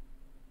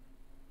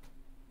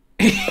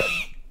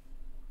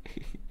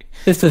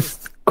 Ist das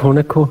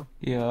Koneko?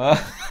 Ja.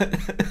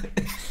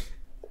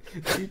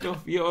 Sieht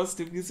doch wie aus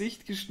dem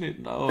Gesicht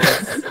geschnitten aus.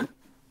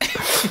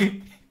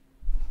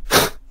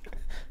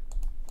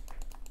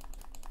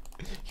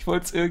 Ich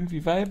wollte es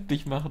irgendwie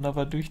weiblich machen,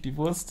 aber durch die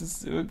Wurst ist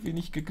es irgendwie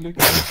nicht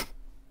geglückt.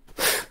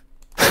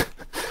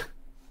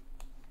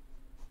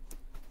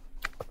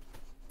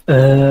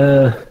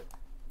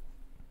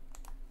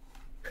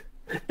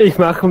 Ich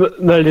mache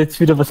mal jetzt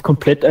wieder was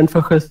komplett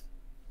Einfaches.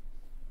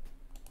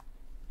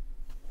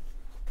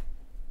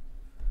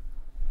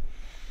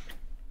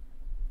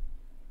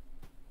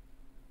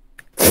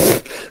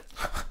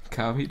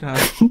 Kamina,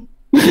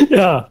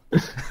 Ja.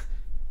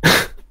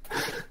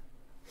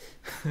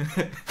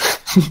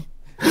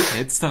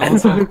 hättest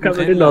daraus auch Kann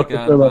man den auch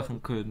Gurrenlagan selber-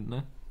 machen können,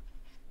 ne?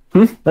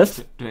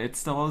 Was? Du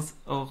hättest daraus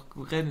auch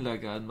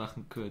Gurrenlagan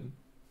machen können.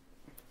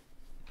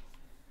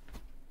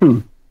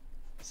 Hm.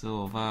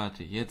 So,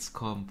 warte, jetzt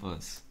kommt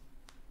was.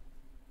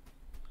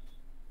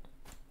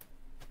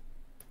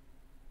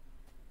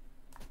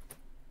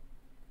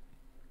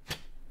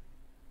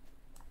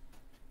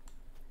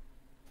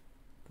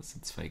 Das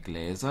sind zwei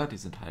Gläser, die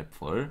sind halb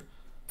voll.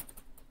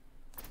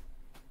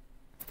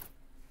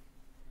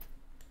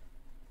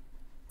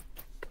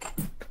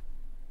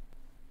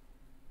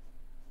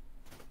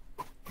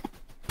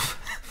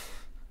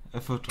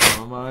 Einfach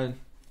drüber malen.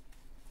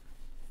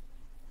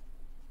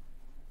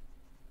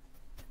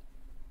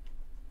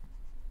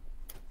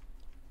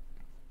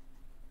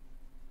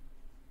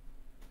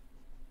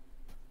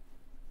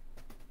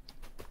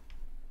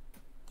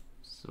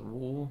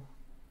 So.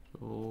 So.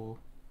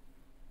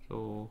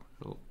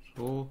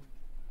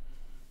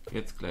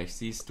 Jetzt gleich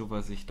siehst du,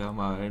 was ich da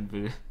malen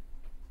will.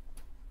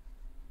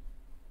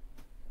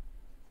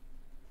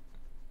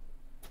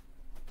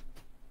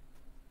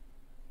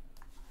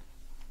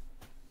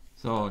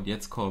 So, und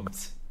jetzt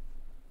kommt's.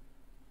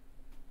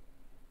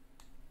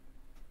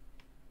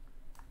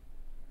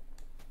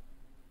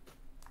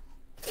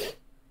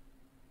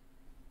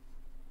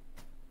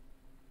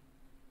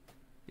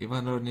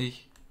 Immer noch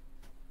nicht.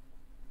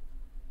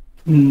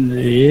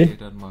 Nee. Okay,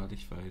 dann mal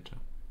ich weiter.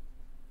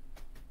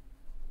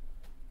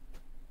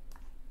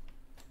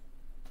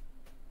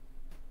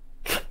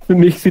 Für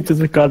mich sieht das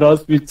gerade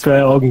aus wie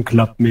zwei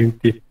Augenklappen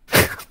irgendwie.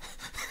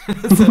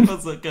 Das ist einfach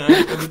so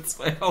geil mit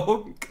 2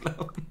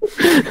 Augenklappen.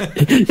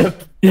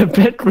 Ja,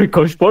 Patrick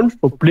aus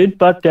SpongeBob,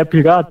 Blindbart der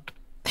Pirat.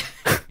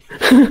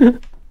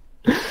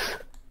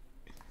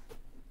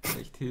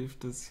 Vielleicht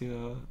hilft es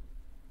ja.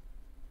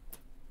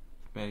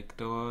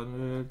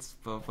 McDonald's.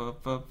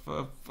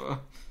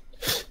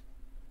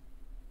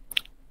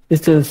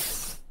 Ist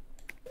das.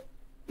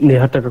 Nee,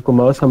 hat der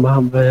Maus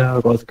haben wir ja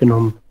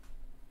rausgenommen.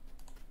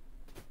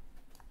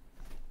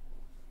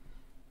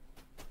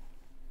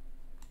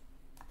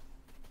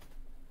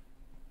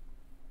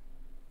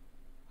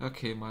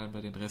 Okay, malen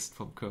wir den Rest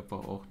vom Körper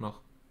auch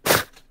noch.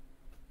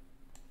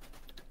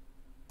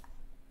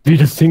 Wie,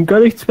 das sind gar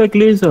nicht zwei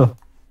Gläser.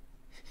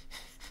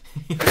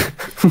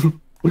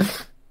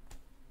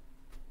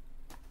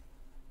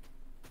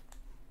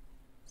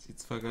 Sieht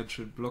zwar ganz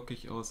schön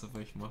blockig aus, aber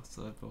ich mach's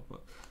einfach mal.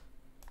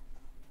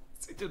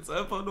 Sieht jetzt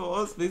einfach nur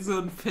aus wie so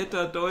ein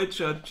fetter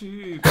deutscher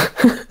Typ.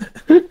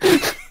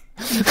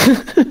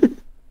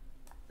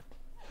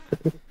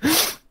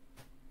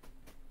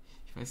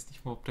 Ich weiß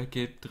nicht mal, ob da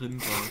Geld drin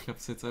war. Ich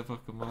hab's jetzt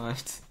einfach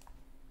gemalt.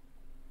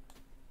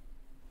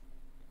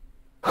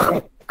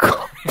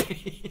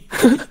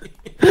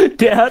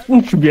 Der hat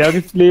ein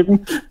schweres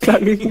Leben,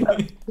 sag ich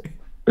mal.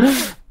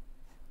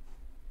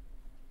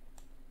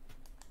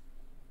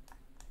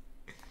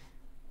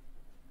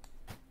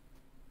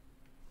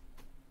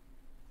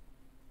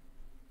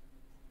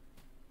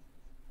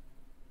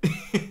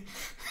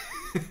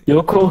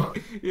 Joko,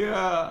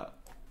 Ja.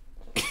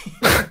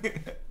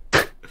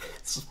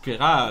 Das ist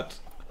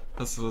Pirat.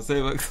 Hast du das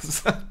selber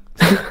gesagt?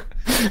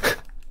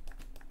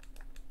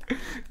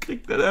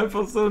 Kriegt dann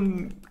einfach so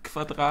einen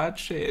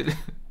Quadratschädel.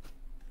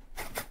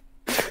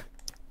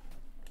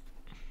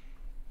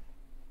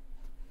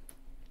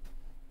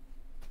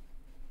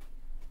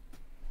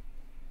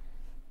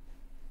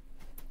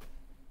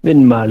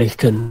 wen mal ich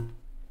denn?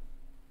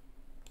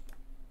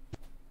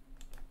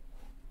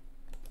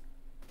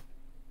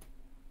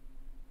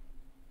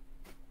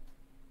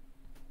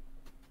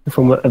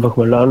 Fangen wir einfach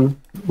mal an.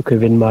 Okay,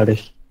 wen mal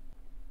ich?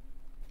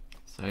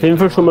 Auf jeden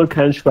Fall schon mal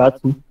keinen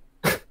schwarzen.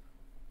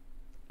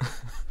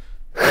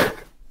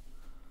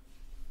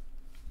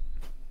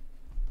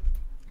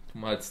 Du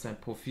malst dein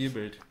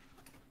Profilbild.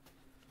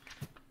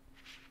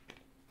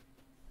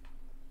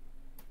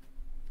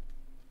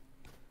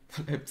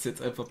 Bleibst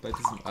jetzt einfach bei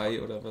diesem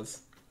Ei oder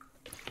was?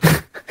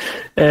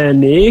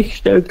 Nee, ich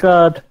stell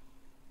grad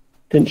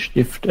den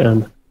Stift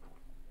an.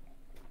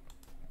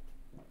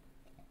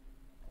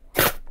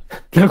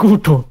 Na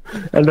gut, du.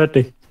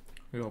 Eindeutig.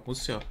 Ja,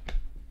 muss ja.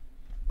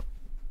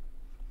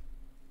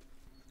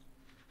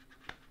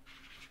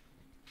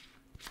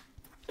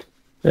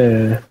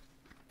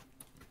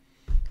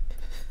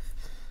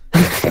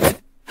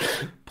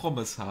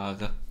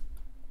 Pommeshaare.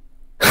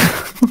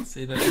 Das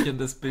erinnert mich an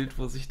das Bild,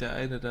 wo sich der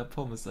eine da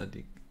Pommes an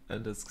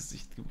das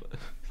Gesicht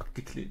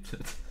geklebt hat.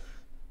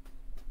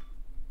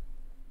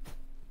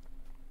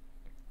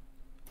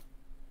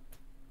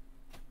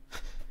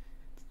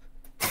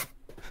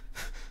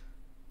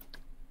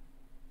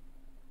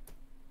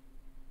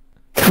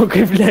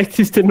 Okay, vielleicht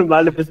ist der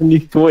normalerweise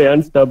nicht so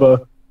ernst,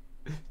 aber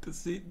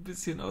Das sieht ein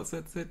bisschen aus,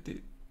 als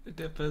hätte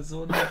der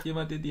Person hat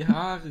jemand in die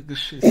Haare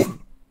geschissen.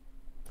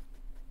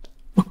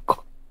 oh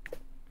Gott.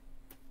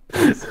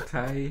 Das ist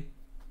Kai.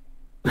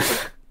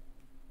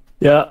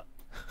 Ja.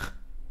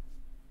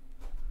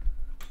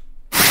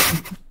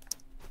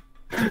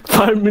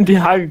 Vor allem in die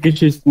Haare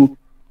geschissen.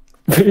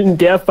 In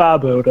der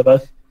Farbe, oder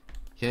was?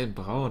 Ja, in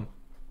braun.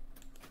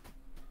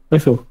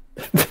 Achso.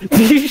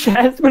 Wie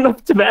scheißt man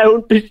auf zwei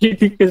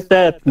unterschiedliche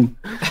Seiten?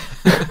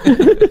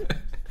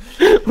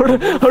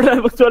 oder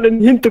einfach so an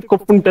den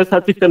Hinterkopf und das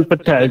hat sich dann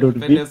verteilt, oder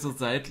Wenn wie? der so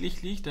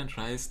seitlich liegt, dann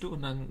scheißt du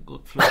und dann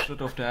flutscht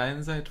es auf der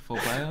einen Seite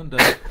vorbei und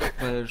dann,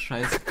 weil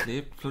Scheiße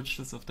klebt, flutscht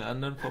es auf der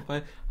anderen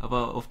vorbei,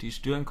 aber auf die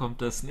Stirn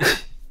kommt das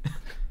nicht.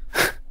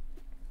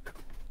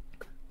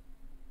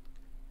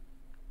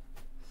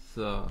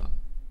 So.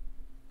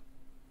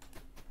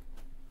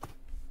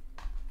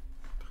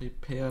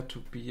 Prepare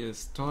to be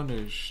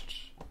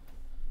astonished.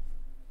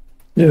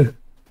 Nö.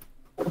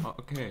 Oh,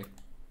 okay.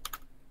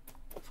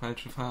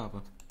 Falsche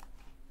Farbe.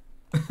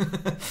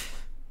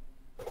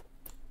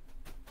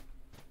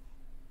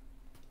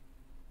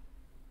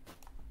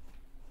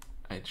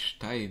 Ein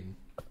Stein.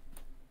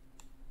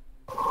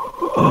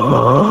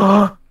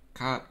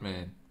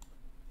 Cartman.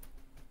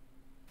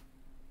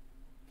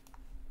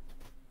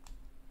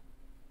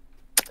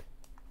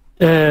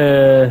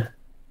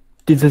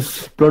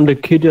 dieses blonde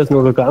Kitty aus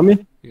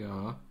Noragami?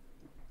 Ja.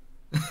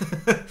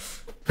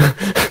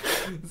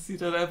 Das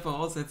sieht dann einfach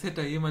aus, als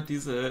hätte da jemand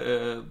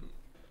diese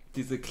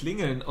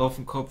Klingeln auf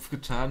den Kopf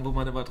getan, wo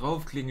man immer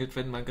drauf klingelt,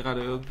 wenn man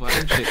gerade irgendwo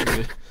einchecken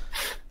will.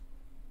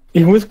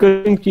 Ich muss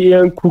irgendwie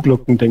eher an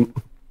Kuhglocken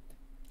denken.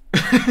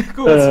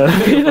 Gut.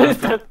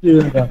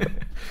 Ja.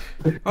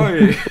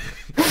 Hoi.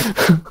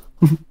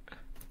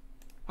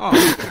 Oh.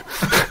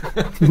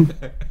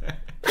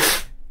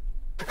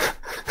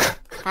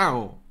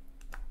 Au.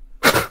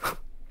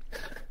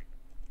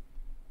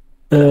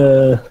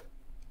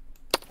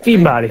 Wie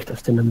male ich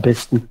das denn am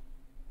besten?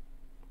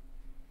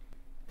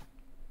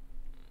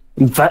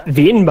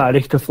 Wen male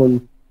ich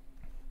davon?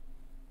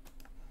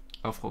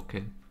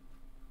 Afro-Ken.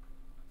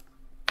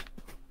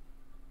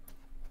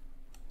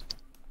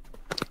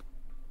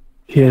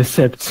 Hier ist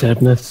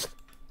Sadness.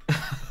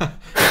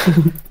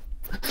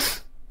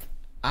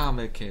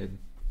 Arme Ken.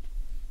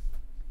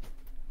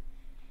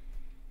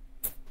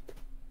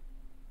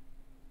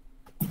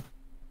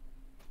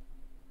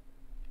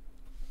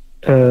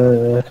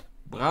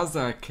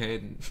 Brother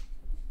Ken.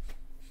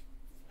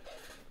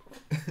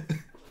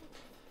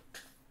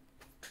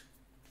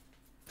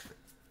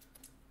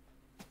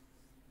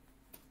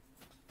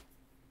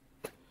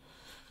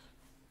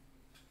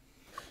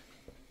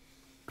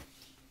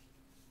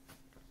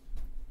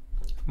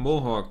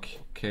 Mohawk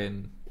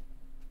Ken.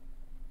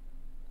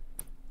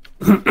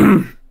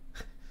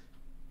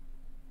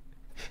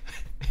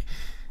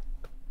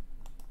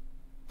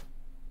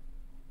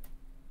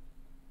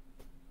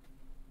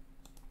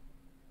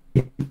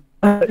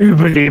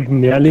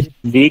 Überleben, ja, nicht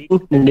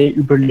legen, nee,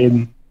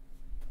 überleben.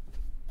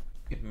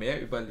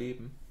 Mehr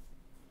überleben.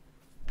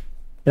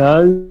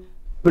 Ja,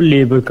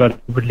 überlebe gerade.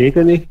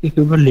 Überlege nicht, ich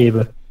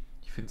überlebe.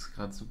 Ich finde es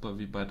gerade super,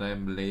 wie bei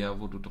deinem Layer,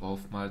 wo du drauf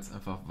malst,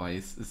 einfach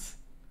weiß ist.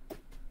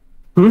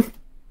 Hm?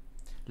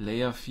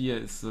 Layer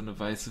 4 ist so eine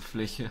weiße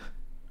Fläche,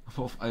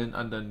 aber auf allen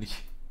anderen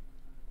nicht.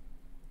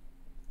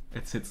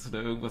 Als hättest du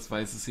da irgendwas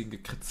Weißes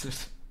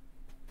hingekritzelt.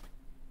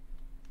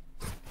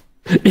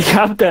 Ich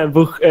habe da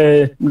einfach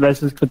ein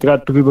weißes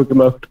Quadrat drüber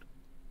gemacht.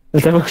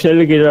 Das einfach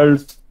schneller geht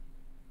als.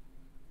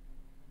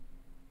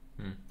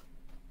 Hm.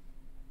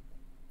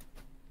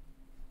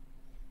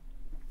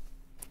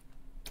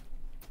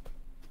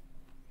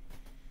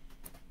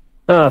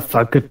 Ah,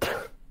 fuck it.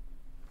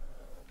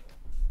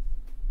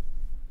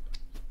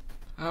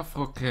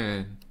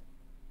 Afro-Ken.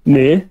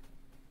 Nee,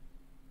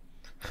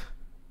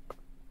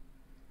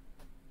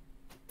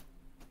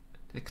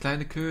 Der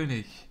kleine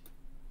König.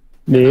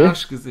 nee,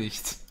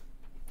 Arschgesicht.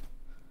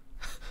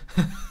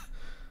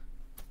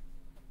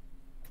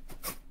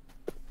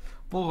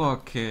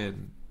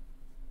 Mohawk-Ken.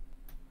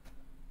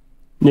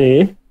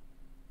 nee,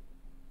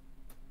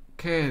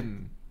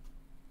 Ken.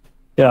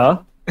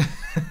 ja.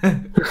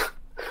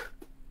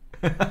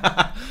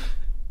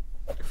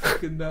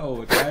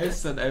 Genau, da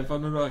ist dann einfach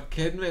nur noch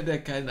Ken, wenn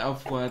der keinen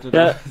Afro hat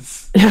oder Ja.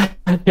 was.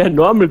 Ja,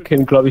 Normal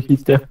Ken, glaube ich,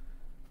 hieß der.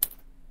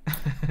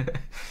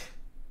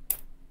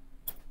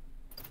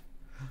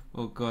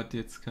 Oh Gott,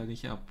 jetzt kann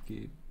ich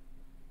abgehen.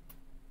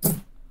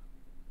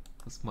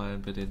 Was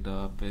malen wir denn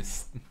da am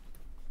besten?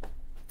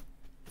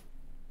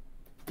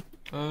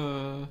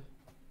 Äh.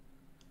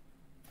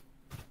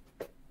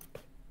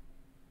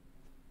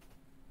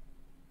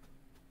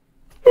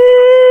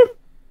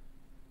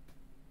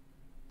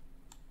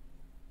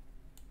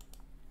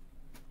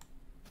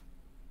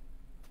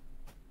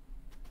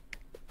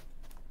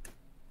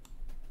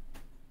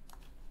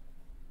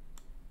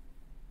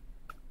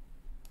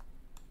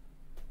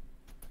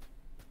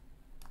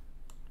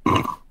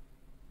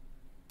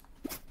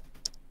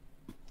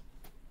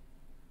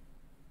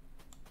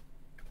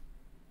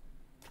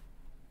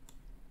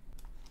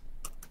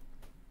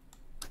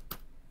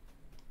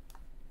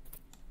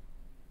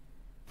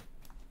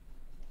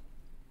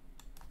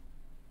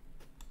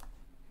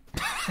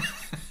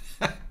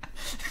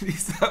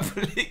 Dieser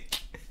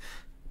Blick.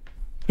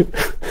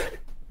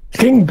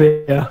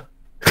 Ringbär.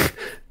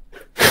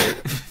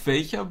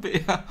 Welcher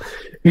Bär?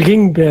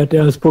 Ringbär,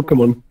 der aus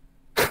Pokémon.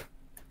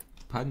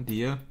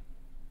 Pandir.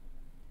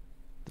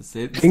 Das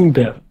seltenste,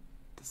 Ringbär.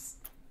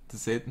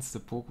 das seltenste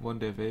Pokémon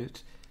der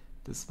Welt,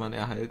 das man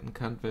erhalten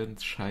kann, wenn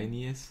es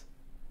shiny ist.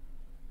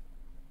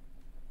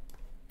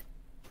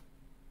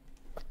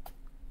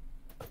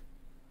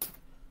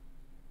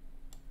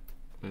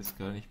 Ich weiß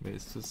gar nicht mehr,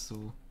 ist das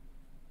so?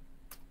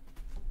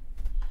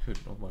 Ich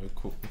könnte nochmal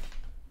gucken.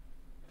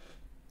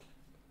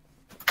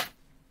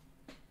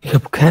 Ich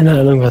habe keine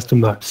Ahnung, was du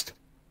magst.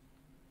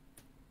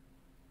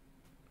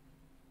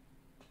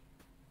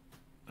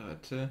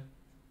 Warte.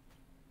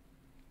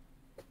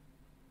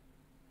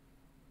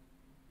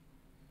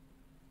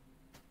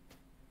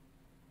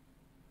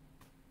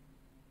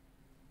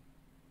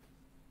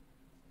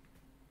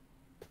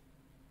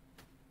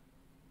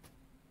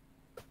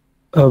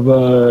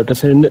 Aber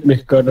das erinnert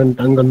mich gerade an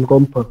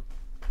Danganronpa.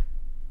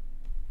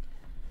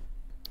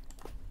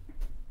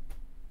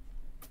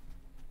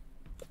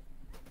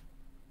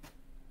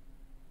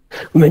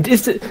 Moment,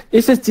 ist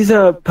es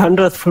dieser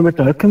Panda aus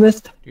Fullmetal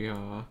Alchemist?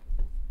 Ja.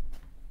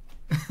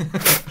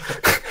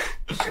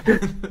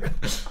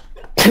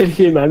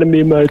 welche im Anime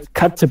immer als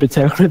Katze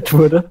bezeichnet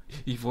wurde.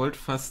 Ich wollte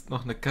fast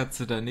noch eine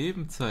Katze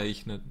daneben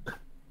zeichnen.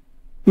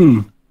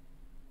 Hm.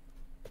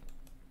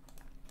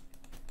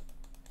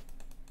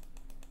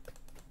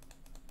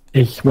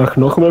 Ich mach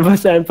noch mal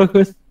was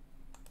Einfaches.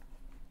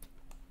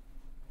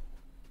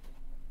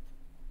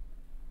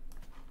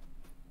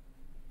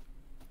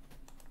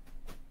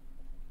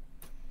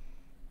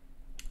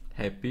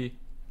 Happy.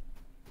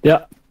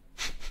 Ja.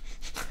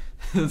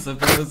 Das ist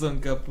einfach nur so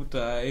ein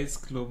kaputter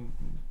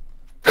Eisklumpen.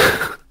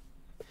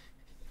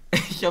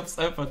 Ich hab's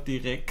einfach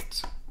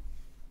direkt.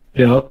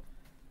 Ja.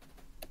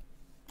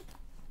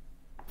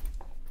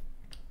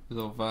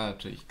 So,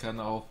 warte, ich kann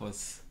auch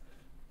was.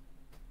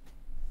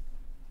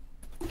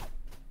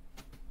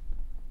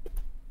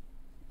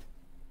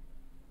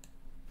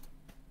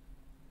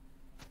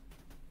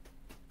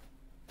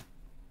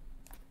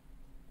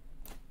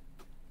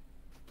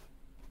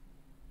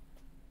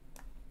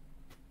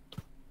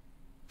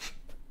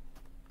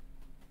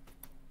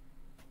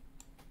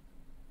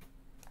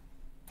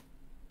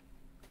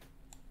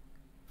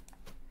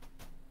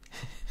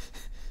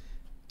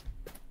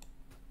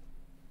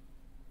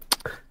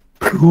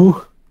 Puh.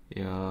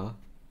 Ja.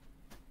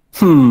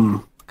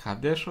 Hm.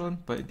 Kam der schon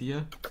bei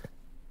dir?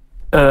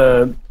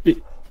 Äh,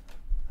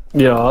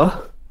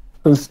 ja.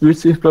 Sonst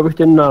wüsste ich, glaube ich,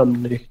 den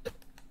Namen nicht.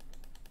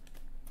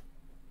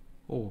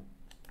 Oh.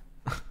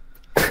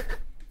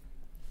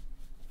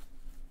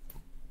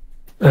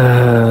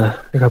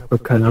 Ich habe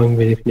keine Ahnung,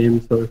 wen ich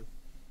nehmen soll.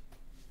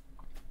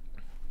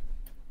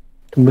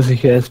 Da muss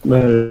ich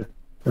erstmal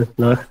was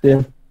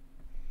nachsehen.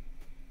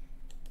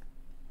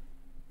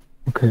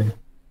 Okay.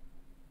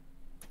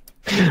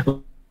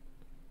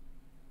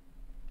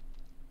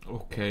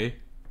 Okay.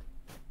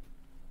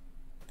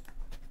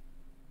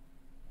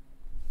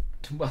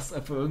 Du machst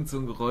einfach irgend so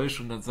ein Geräusch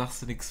und dann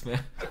sagst du nichts mehr.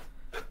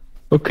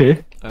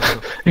 Okay.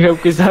 Also, Ich habe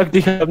gesagt,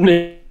 ich habe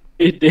eine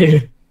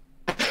Idee.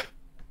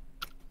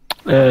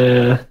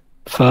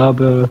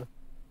 Farbe.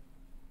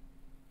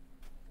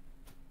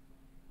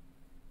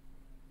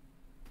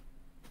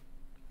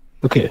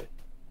 Okay.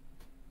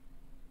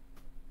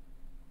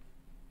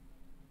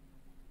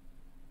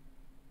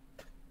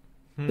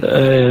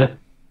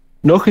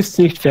 Noch ist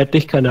nicht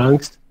fertig, keine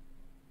Angst.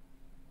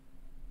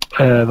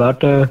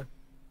 Warte.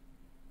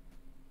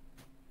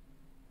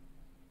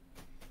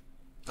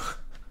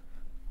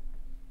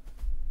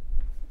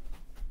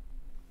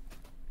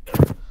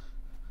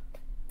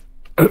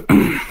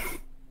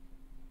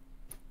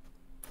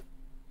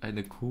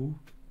 eine Kuh.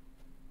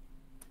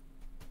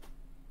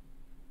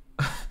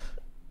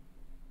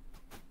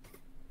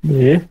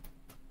 Nee.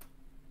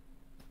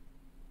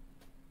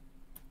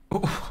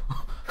 Oh.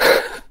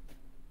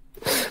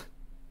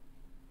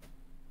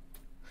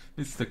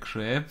 Mr.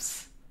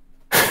 Krabs.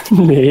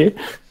 Nee.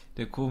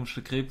 Der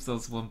komische Krebs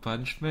aus One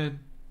Punch Man.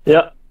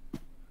 Ja.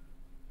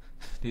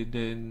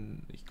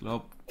 Ich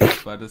glaube,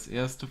 war das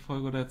erste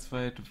Folge oder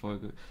zweite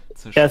Folge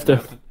Erste.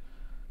 zerstört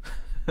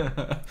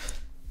hat.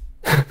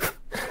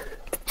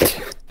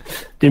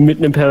 Dem mit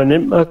einem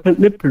permanent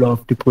Nippel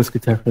auf die Brust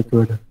gezeichnet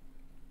wurde.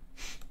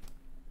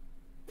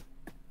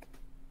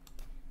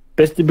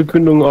 Beste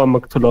Begründung,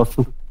 Amok zu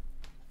laufen.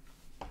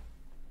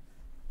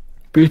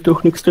 Bin ich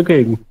doch nichts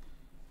dagegen.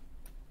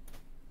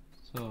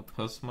 So,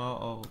 pass mal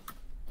auf.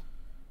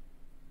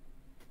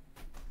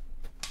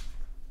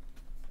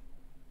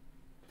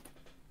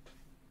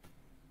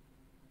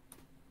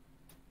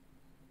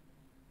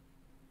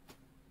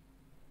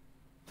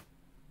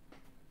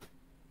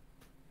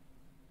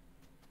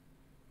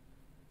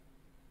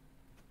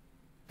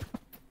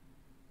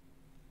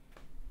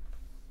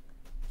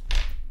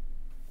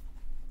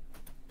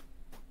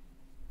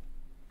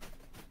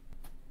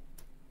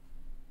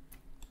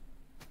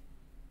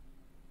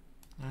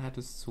 Ah,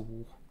 das ist zu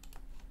hoch.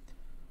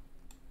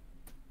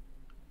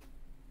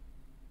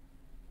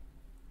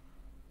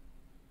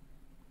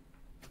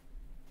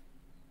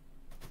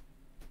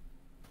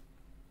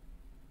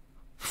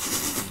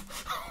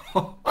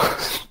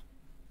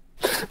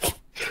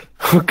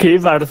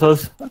 Okay, war das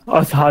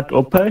aus Hard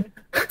Opal?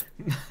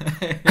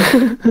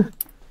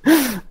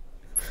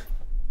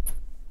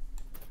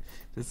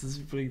 Das ist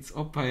übrigens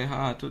Opal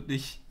Hard und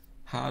nicht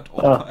Hard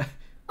Ah. Opal.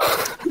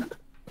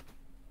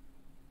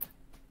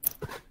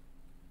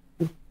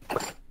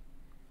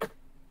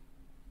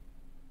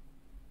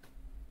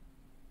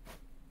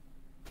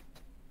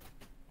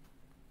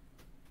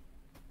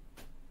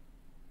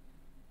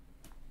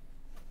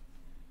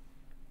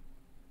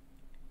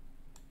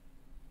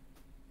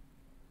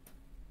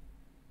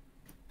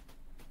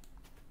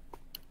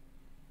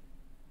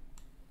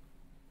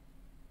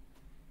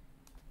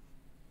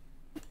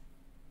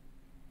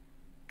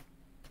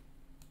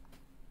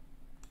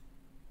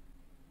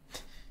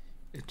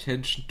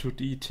 Attention to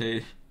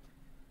detail.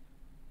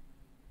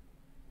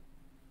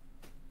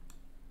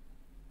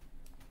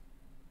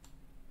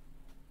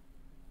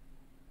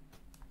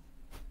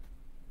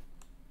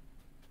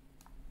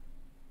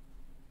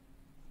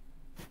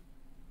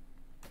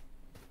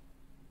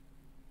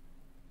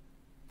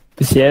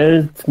 Bisher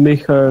hält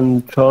mich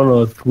an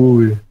John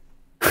Rule.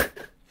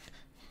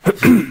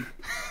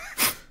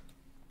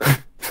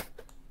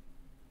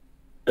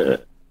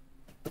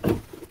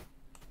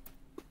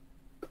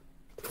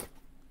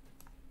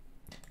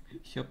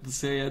 Ich habe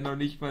bisher ja noch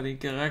nicht mal den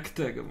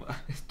Charakter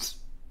gemalt.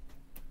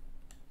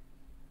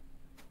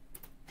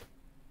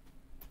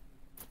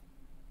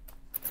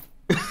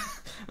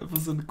 Einfach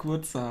so eine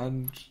kurze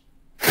Hand.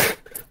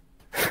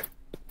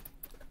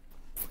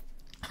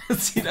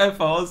 Das sieht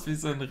einfach aus wie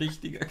so ein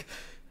richtig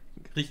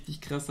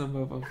krasser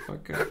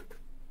Motherfucker.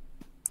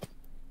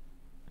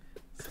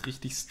 Ist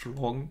richtig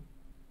strong.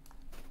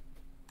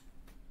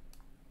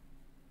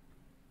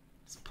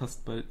 Das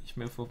passt bald nicht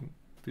mehr vom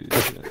Bild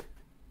her.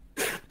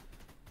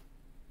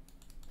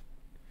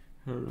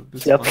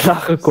 Der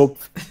flache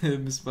Kopf.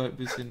 Müssen wir ein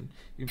bisschen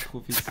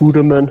improvisieren.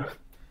 Spiderman.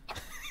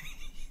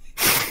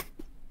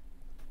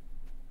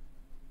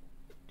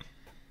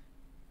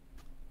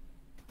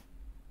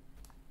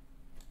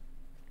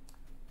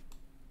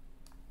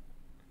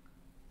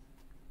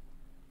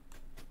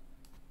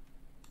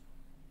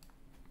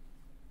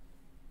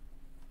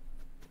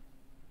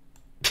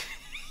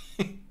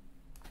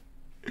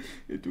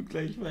 Du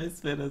gleich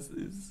weißt, wer das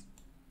ist.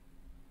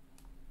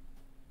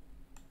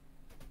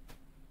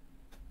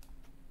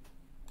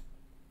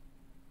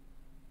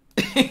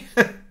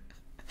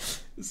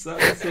 Es sah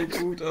so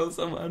gut aus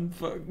am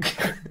Anfang.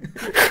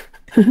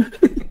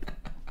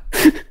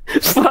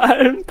 Vor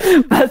allem,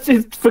 was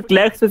ist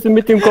vergleichsweise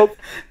mit dem Kopf?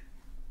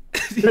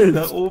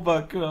 Dieser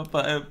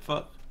Oberkörper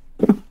einfach.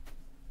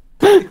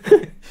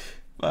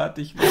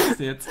 Warte, ich mach's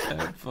jetzt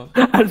einfach.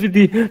 Also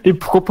die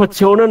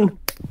Proportionen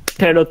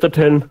 10 out of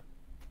 10.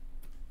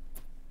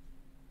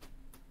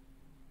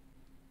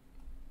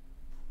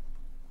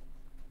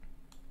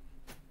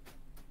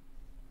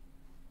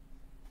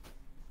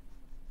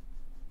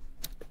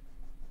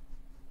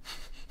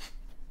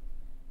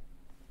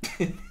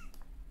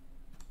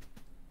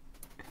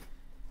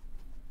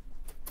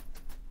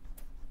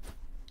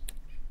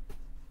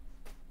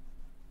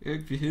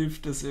 Irgendwie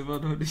hilft das immer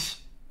noch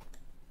nicht.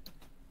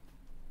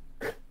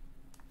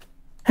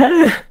 Hä?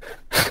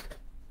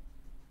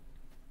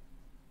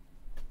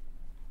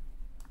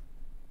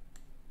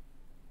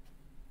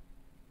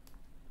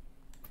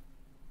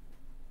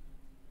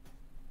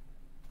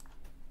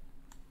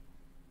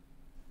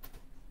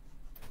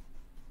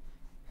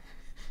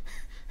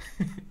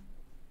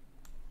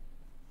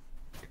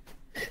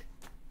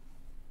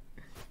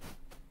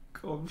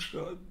 Komm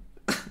schon.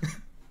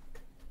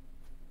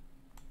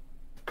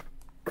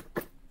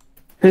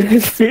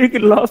 Welches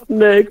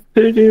fehlgelaufene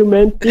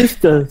Experiment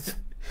ist das?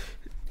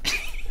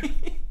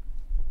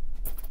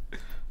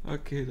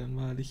 Okay, dann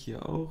male ich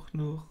hier auch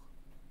noch.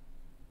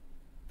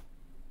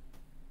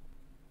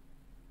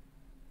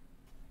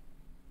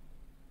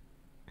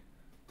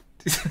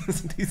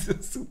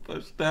 Diese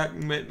super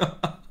starken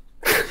Männer.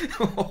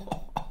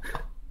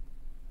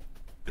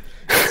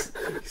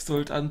 Ich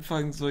sollte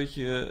anfangen,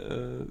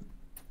 solche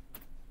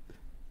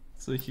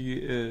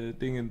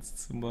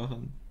Dingens zu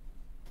machen.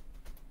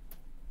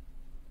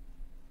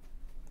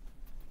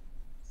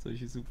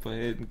 Solche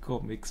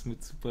Superhelden-Comics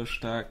mit super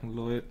starken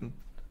Leuten.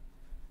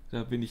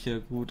 Da bin ich ja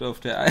gut. Auf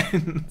der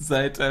einen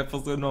Seite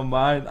einfach so einen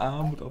normalen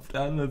Arm und auf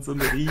der anderen so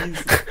eine Riesen.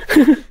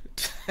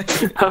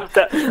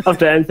 Auf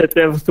der einen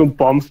Seite einfach so ein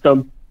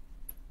Baumstamm.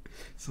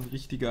 So ein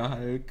richtiger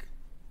Hulk.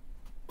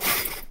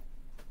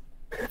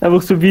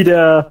 Einfach so wie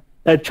der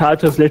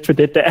Charge aus Left 4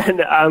 Dead, der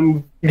eine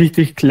Arm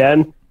richtig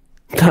klein,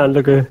 der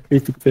andere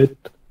richtig fett.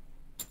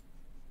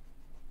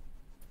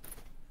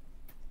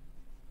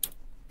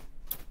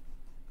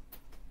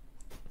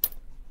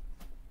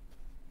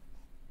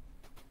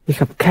 Ich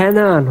habe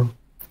keine Ahnung.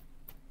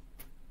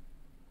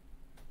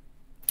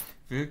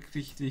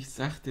 Wirklich, ich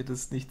sag dir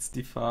das nichts,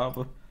 die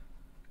Farbe.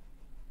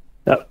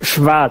 Ja,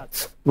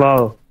 schwarz.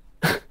 Wow.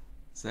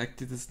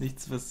 Sagt dir das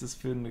nichts, was das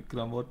für eine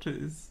Klamotte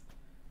ist?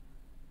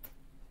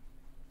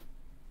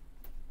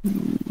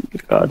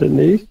 Gerade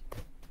nicht.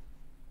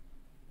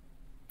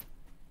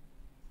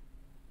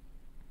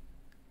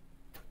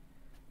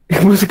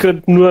 Ich muss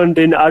gerade nur an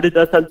den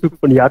Adidas-Anzug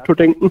von Yato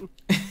denken.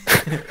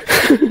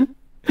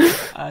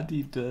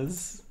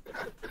 Adidas.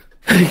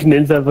 Ich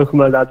nenne es einfach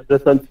mal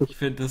Adidas-Anzug. Ich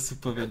finde das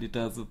super, wenn die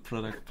da so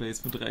Product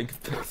Placement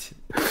reingepackt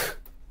haben.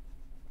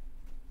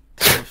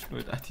 Da läuft nur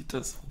mit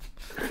Adidas rum.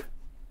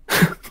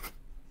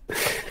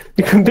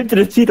 Bitte,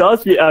 das sieht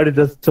aus wie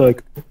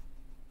Adidas-Zeug.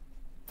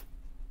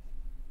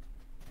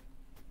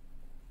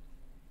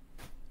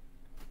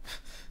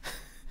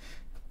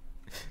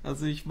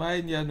 Also ich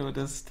meine ja nur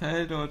das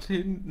Teil dort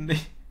hinten.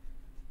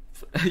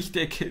 Vielleicht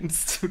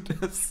erkennst du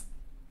das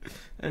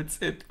als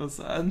etwas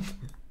an.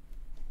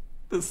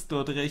 Das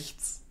dort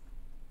rechts.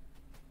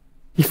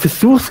 Ich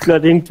versuch's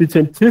gerade irgendwie zu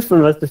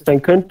entziffern, was das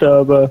sein könnte,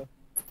 aber...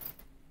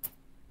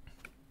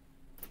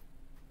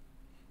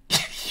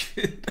 Ich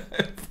finde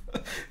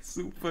einfach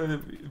super,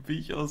 wie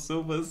ich aus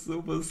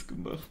sowas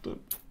gemacht habe.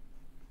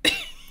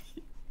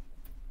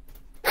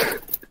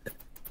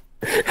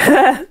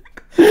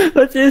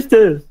 Was ist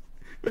das?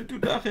 Wenn du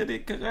nachher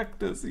den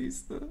Charakter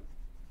siehst, ne?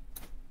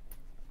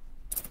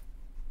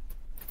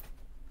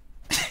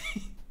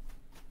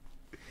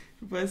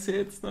 Du weißt ja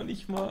jetzt noch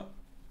nicht mal,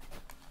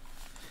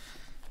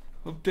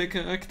 ob der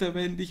Charakter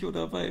männlich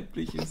oder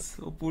weiblich ist,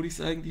 obwohl ich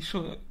es eigentlich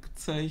schon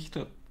gezeigt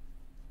habe.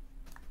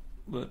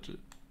 Warte.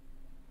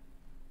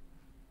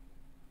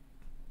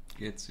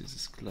 Jetzt ist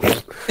es klar.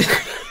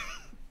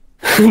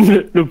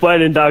 Eine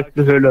Beule in der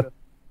Achselhöhle.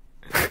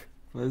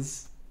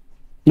 Was?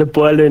 Eine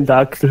Beule in der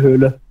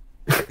Achselhöhle.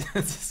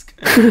 Das ist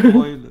keine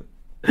Beule.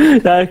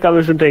 Ja, ich kann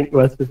mir schon denken,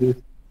 was das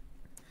ist.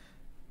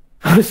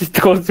 Aber es sieht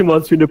trotzdem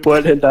aus wie eine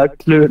Beule in der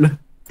Achselhöhle.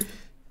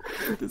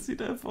 Das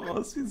sieht einfach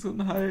aus wie so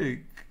ein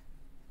Hulk.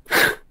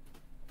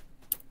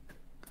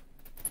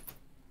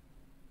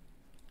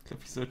 Ich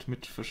glaube, ich sollte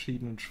mit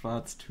verschiedenen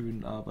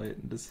Schwarztönen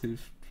arbeiten, das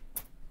hilft.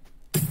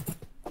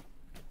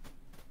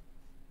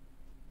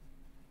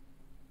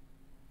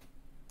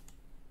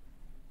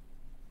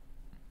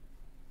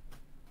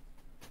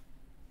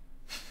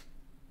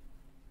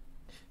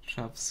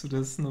 Schaffst du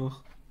das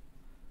noch?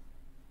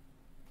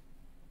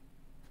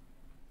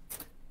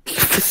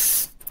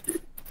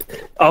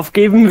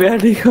 Aufgeben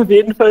werde ich auf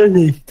jeden Fall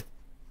nicht.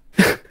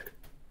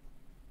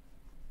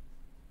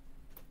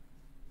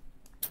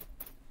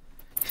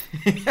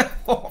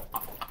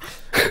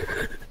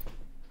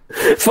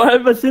 Vor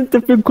allem, was sind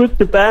da für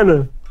kurze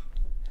Beine?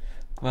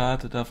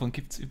 Warte, davon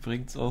gibt es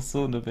übrigens auch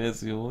so eine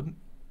Version.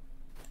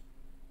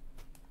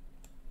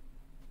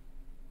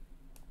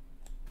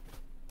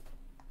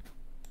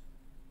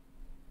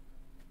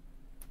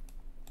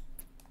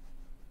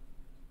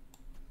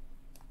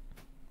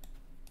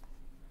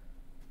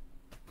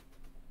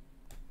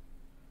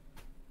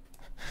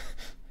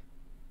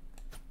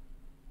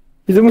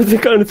 Wieso muss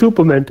ich an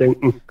Superman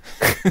denken?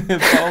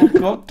 Warum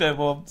kommt der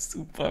überhaupt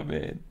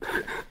Superman?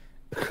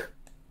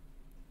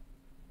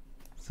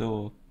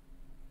 So.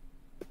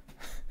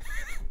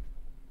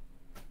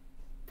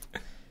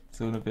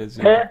 So eine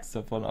Version gibt es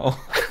davon auch.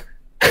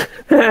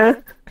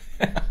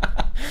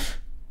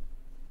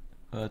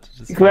 Warte,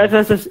 das Ich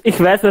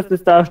weiß, was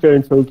das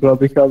darstellen soll,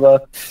 glaube ich,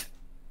 aber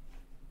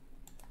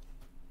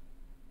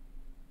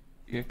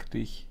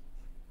wirklich.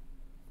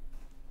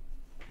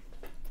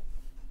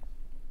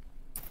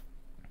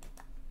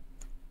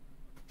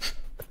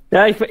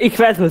 ja, ich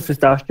weiß, was das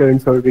darstellen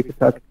soll, wie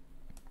gesagt.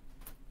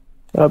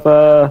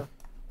 Aber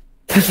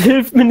das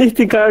hilft mir nicht,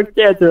 den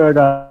Charakter zu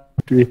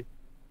erraten.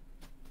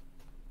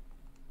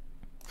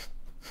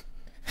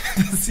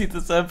 Das sieht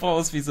jetzt einfach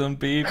aus wie so ein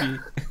Baby.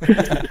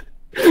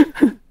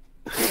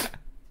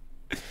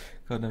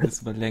 Komm, dann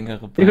müssen wir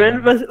längere Ich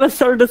meine, was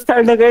soll das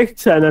Teil da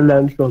rechts sein,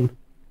 allein schon?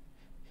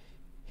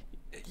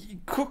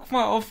 Guck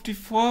mal auf die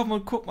Form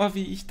und guck mal,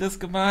 wie ich das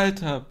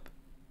gemalt habe.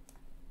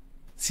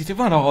 Sieht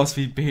immer noch aus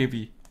wie ein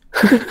Baby.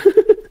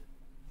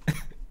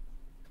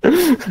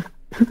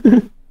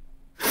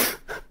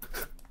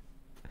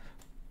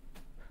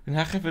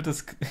 Nachher wird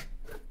das...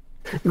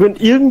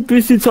 Und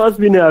irgendwie sieht es aus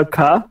wie eine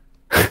AK.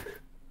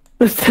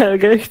 Das Teil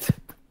rechts.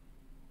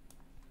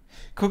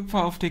 Guck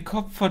mal auf den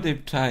Kopf von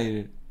dem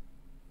Teil.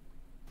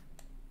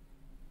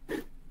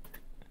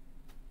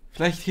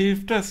 Vielleicht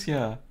hilft das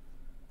ja.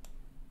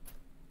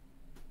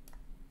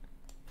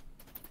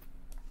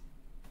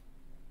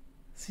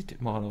 Sieht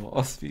immer noch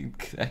aus wie ein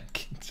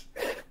Kleinkind.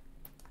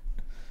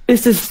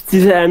 Ist es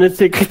diese eine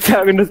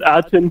Sekretärin des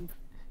Arten?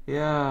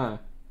 Ja.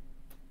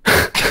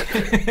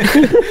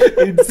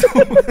 In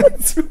super.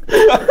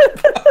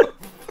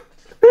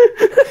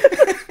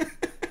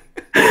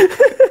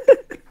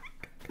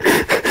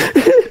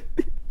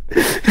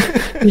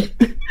 Ich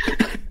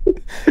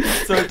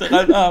sollte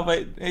daran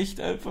arbeiten, echt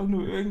einfach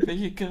nur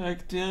irgendwelche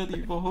Charaktere,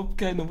 die überhaupt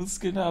keine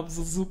Muskeln haben,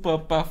 so super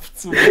buff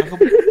zu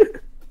machen.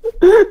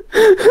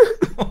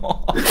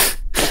 Oh.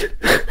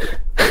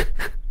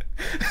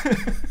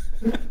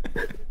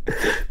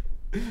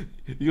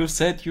 You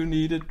said you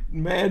needed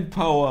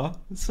manpower,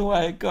 so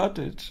I got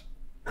it.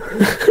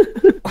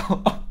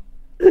 Oh.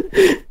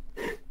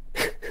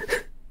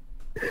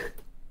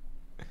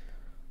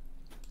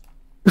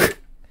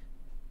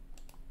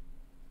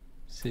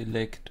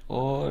 Select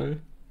all.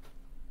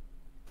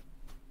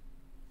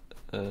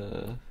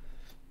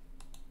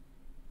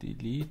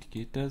 Delete,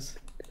 geht das?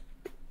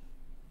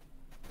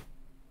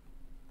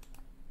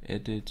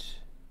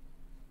 Edit.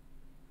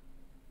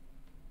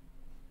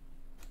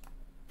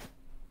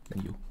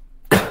 New.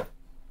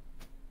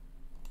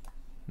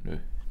 Nö,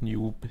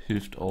 New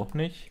hilft auch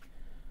nicht.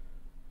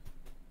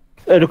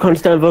 Du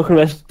kannst einfach ein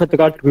weißes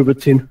Quadrat drüber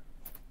ziehen.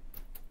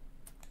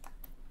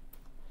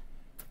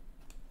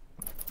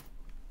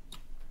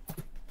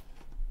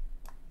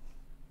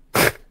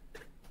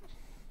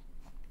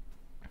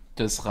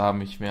 Das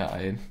rahme ich mir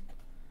ein.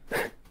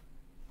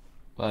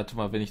 Warte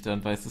mal, wenn ich da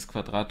ein weißes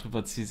Quadrat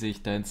drüber ziehe, sehe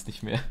ich deins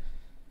nicht mehr.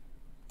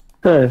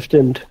 Ja,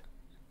 stimmt.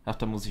 Ach,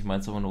 da muss ich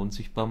meins aber nur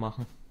unsichtbar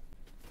machen.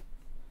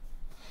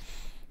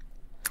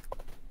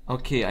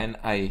 Okay,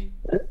 ein Ei.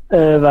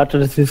 Warte,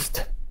 das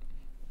ist...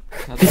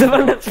 Wieso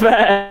waren da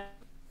zwei?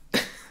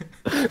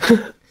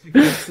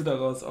 Kannst du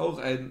daraus auch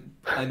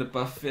eine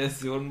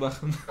Buff-Version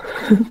machen?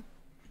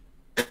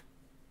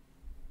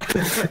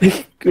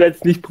 Ich werde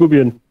es nicht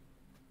probieren.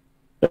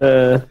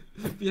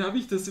 Wie habe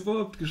ich das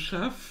überhaupt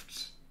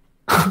geschafft?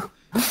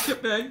 Ich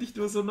habe mir eigentlich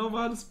nur so ein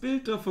normales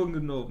Bild davon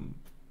genommen.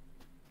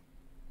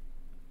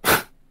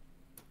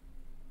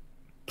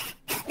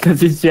 Das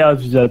sieht sehr aus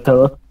wie der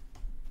Tower.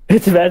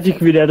 Jetzt weiß ich,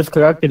 wie der das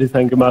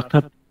Charakterdesign gemacht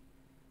hat.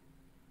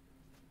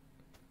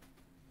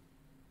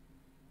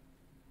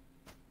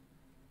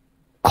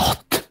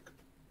 Gott!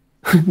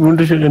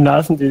 Wunderschöne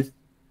Nasen, die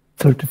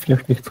sollte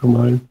vielleicht nicht so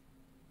malen.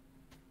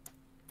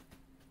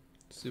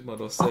 Das ist immer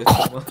noch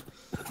seltsamer.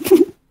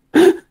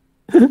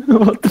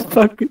 What the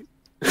fuck?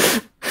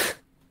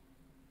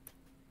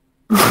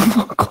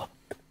 Oh Gott.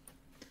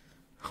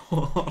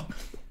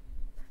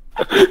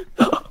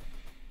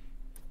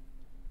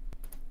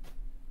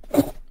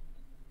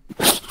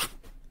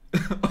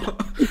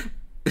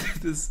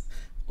 Das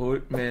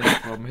Old Man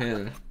from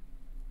Hell.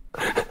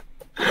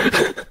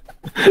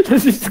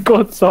 Das ist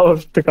Gott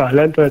saustrahl,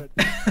 eindeutig.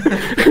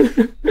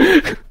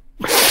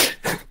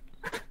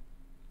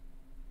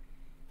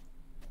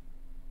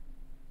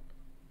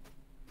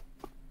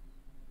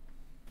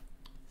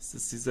 Das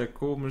ist dieser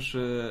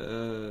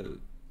komische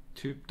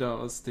Typ da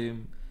aus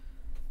dem,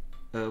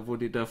 wo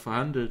die da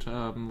verhandelt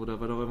haben, oder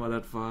was auch immer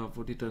das war,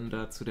 wo die dann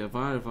da zu der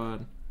Wahl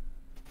waren.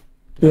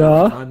 Der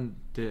Ja. Mann,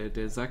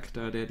 der Sack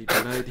da, der die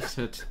beleidigt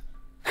hat.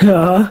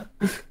 Ja.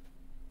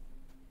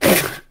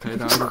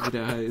 Keine Ahnung, wie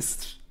der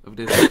heißt. Aber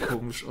der sieht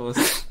komisch aus.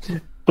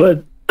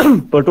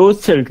 Bordeaux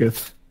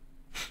Zelges.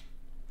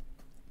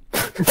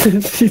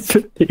 Das sieht so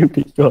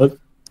dämlich aus.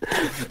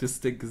 Wie hat das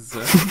denn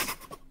gesagt?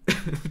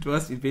 Du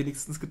hast ihn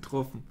wenigstens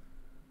getroffen.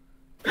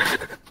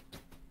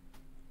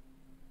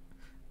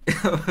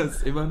 Aber es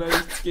ist immer noch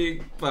nichts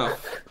gegen Buff.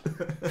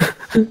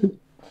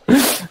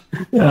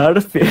 Ja,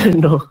 das fehlt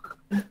noch.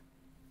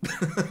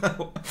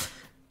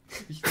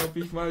 Ich glaube,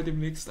 ich mal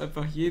demnächst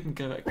einfach jeden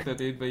Charakter,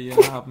 den wir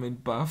hier haben,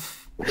 in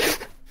Buff.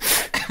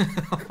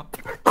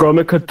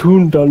 Chrome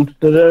Cartoon dann.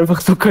 Das ist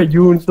einfach so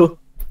Kajun, so.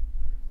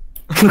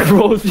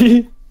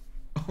 Rosie.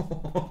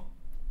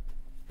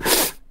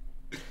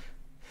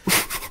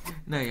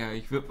 Naja,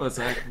 ich würde mal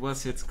sagen, du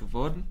hast jetzt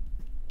gewonnen.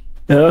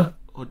 Ja.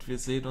 Und wir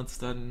sehen uns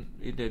dann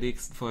in der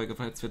nächsten Folge,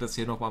 falls wir das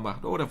hier nochmal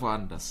machen. Oder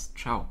woanders.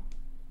 Ciao.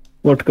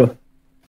 Wodka.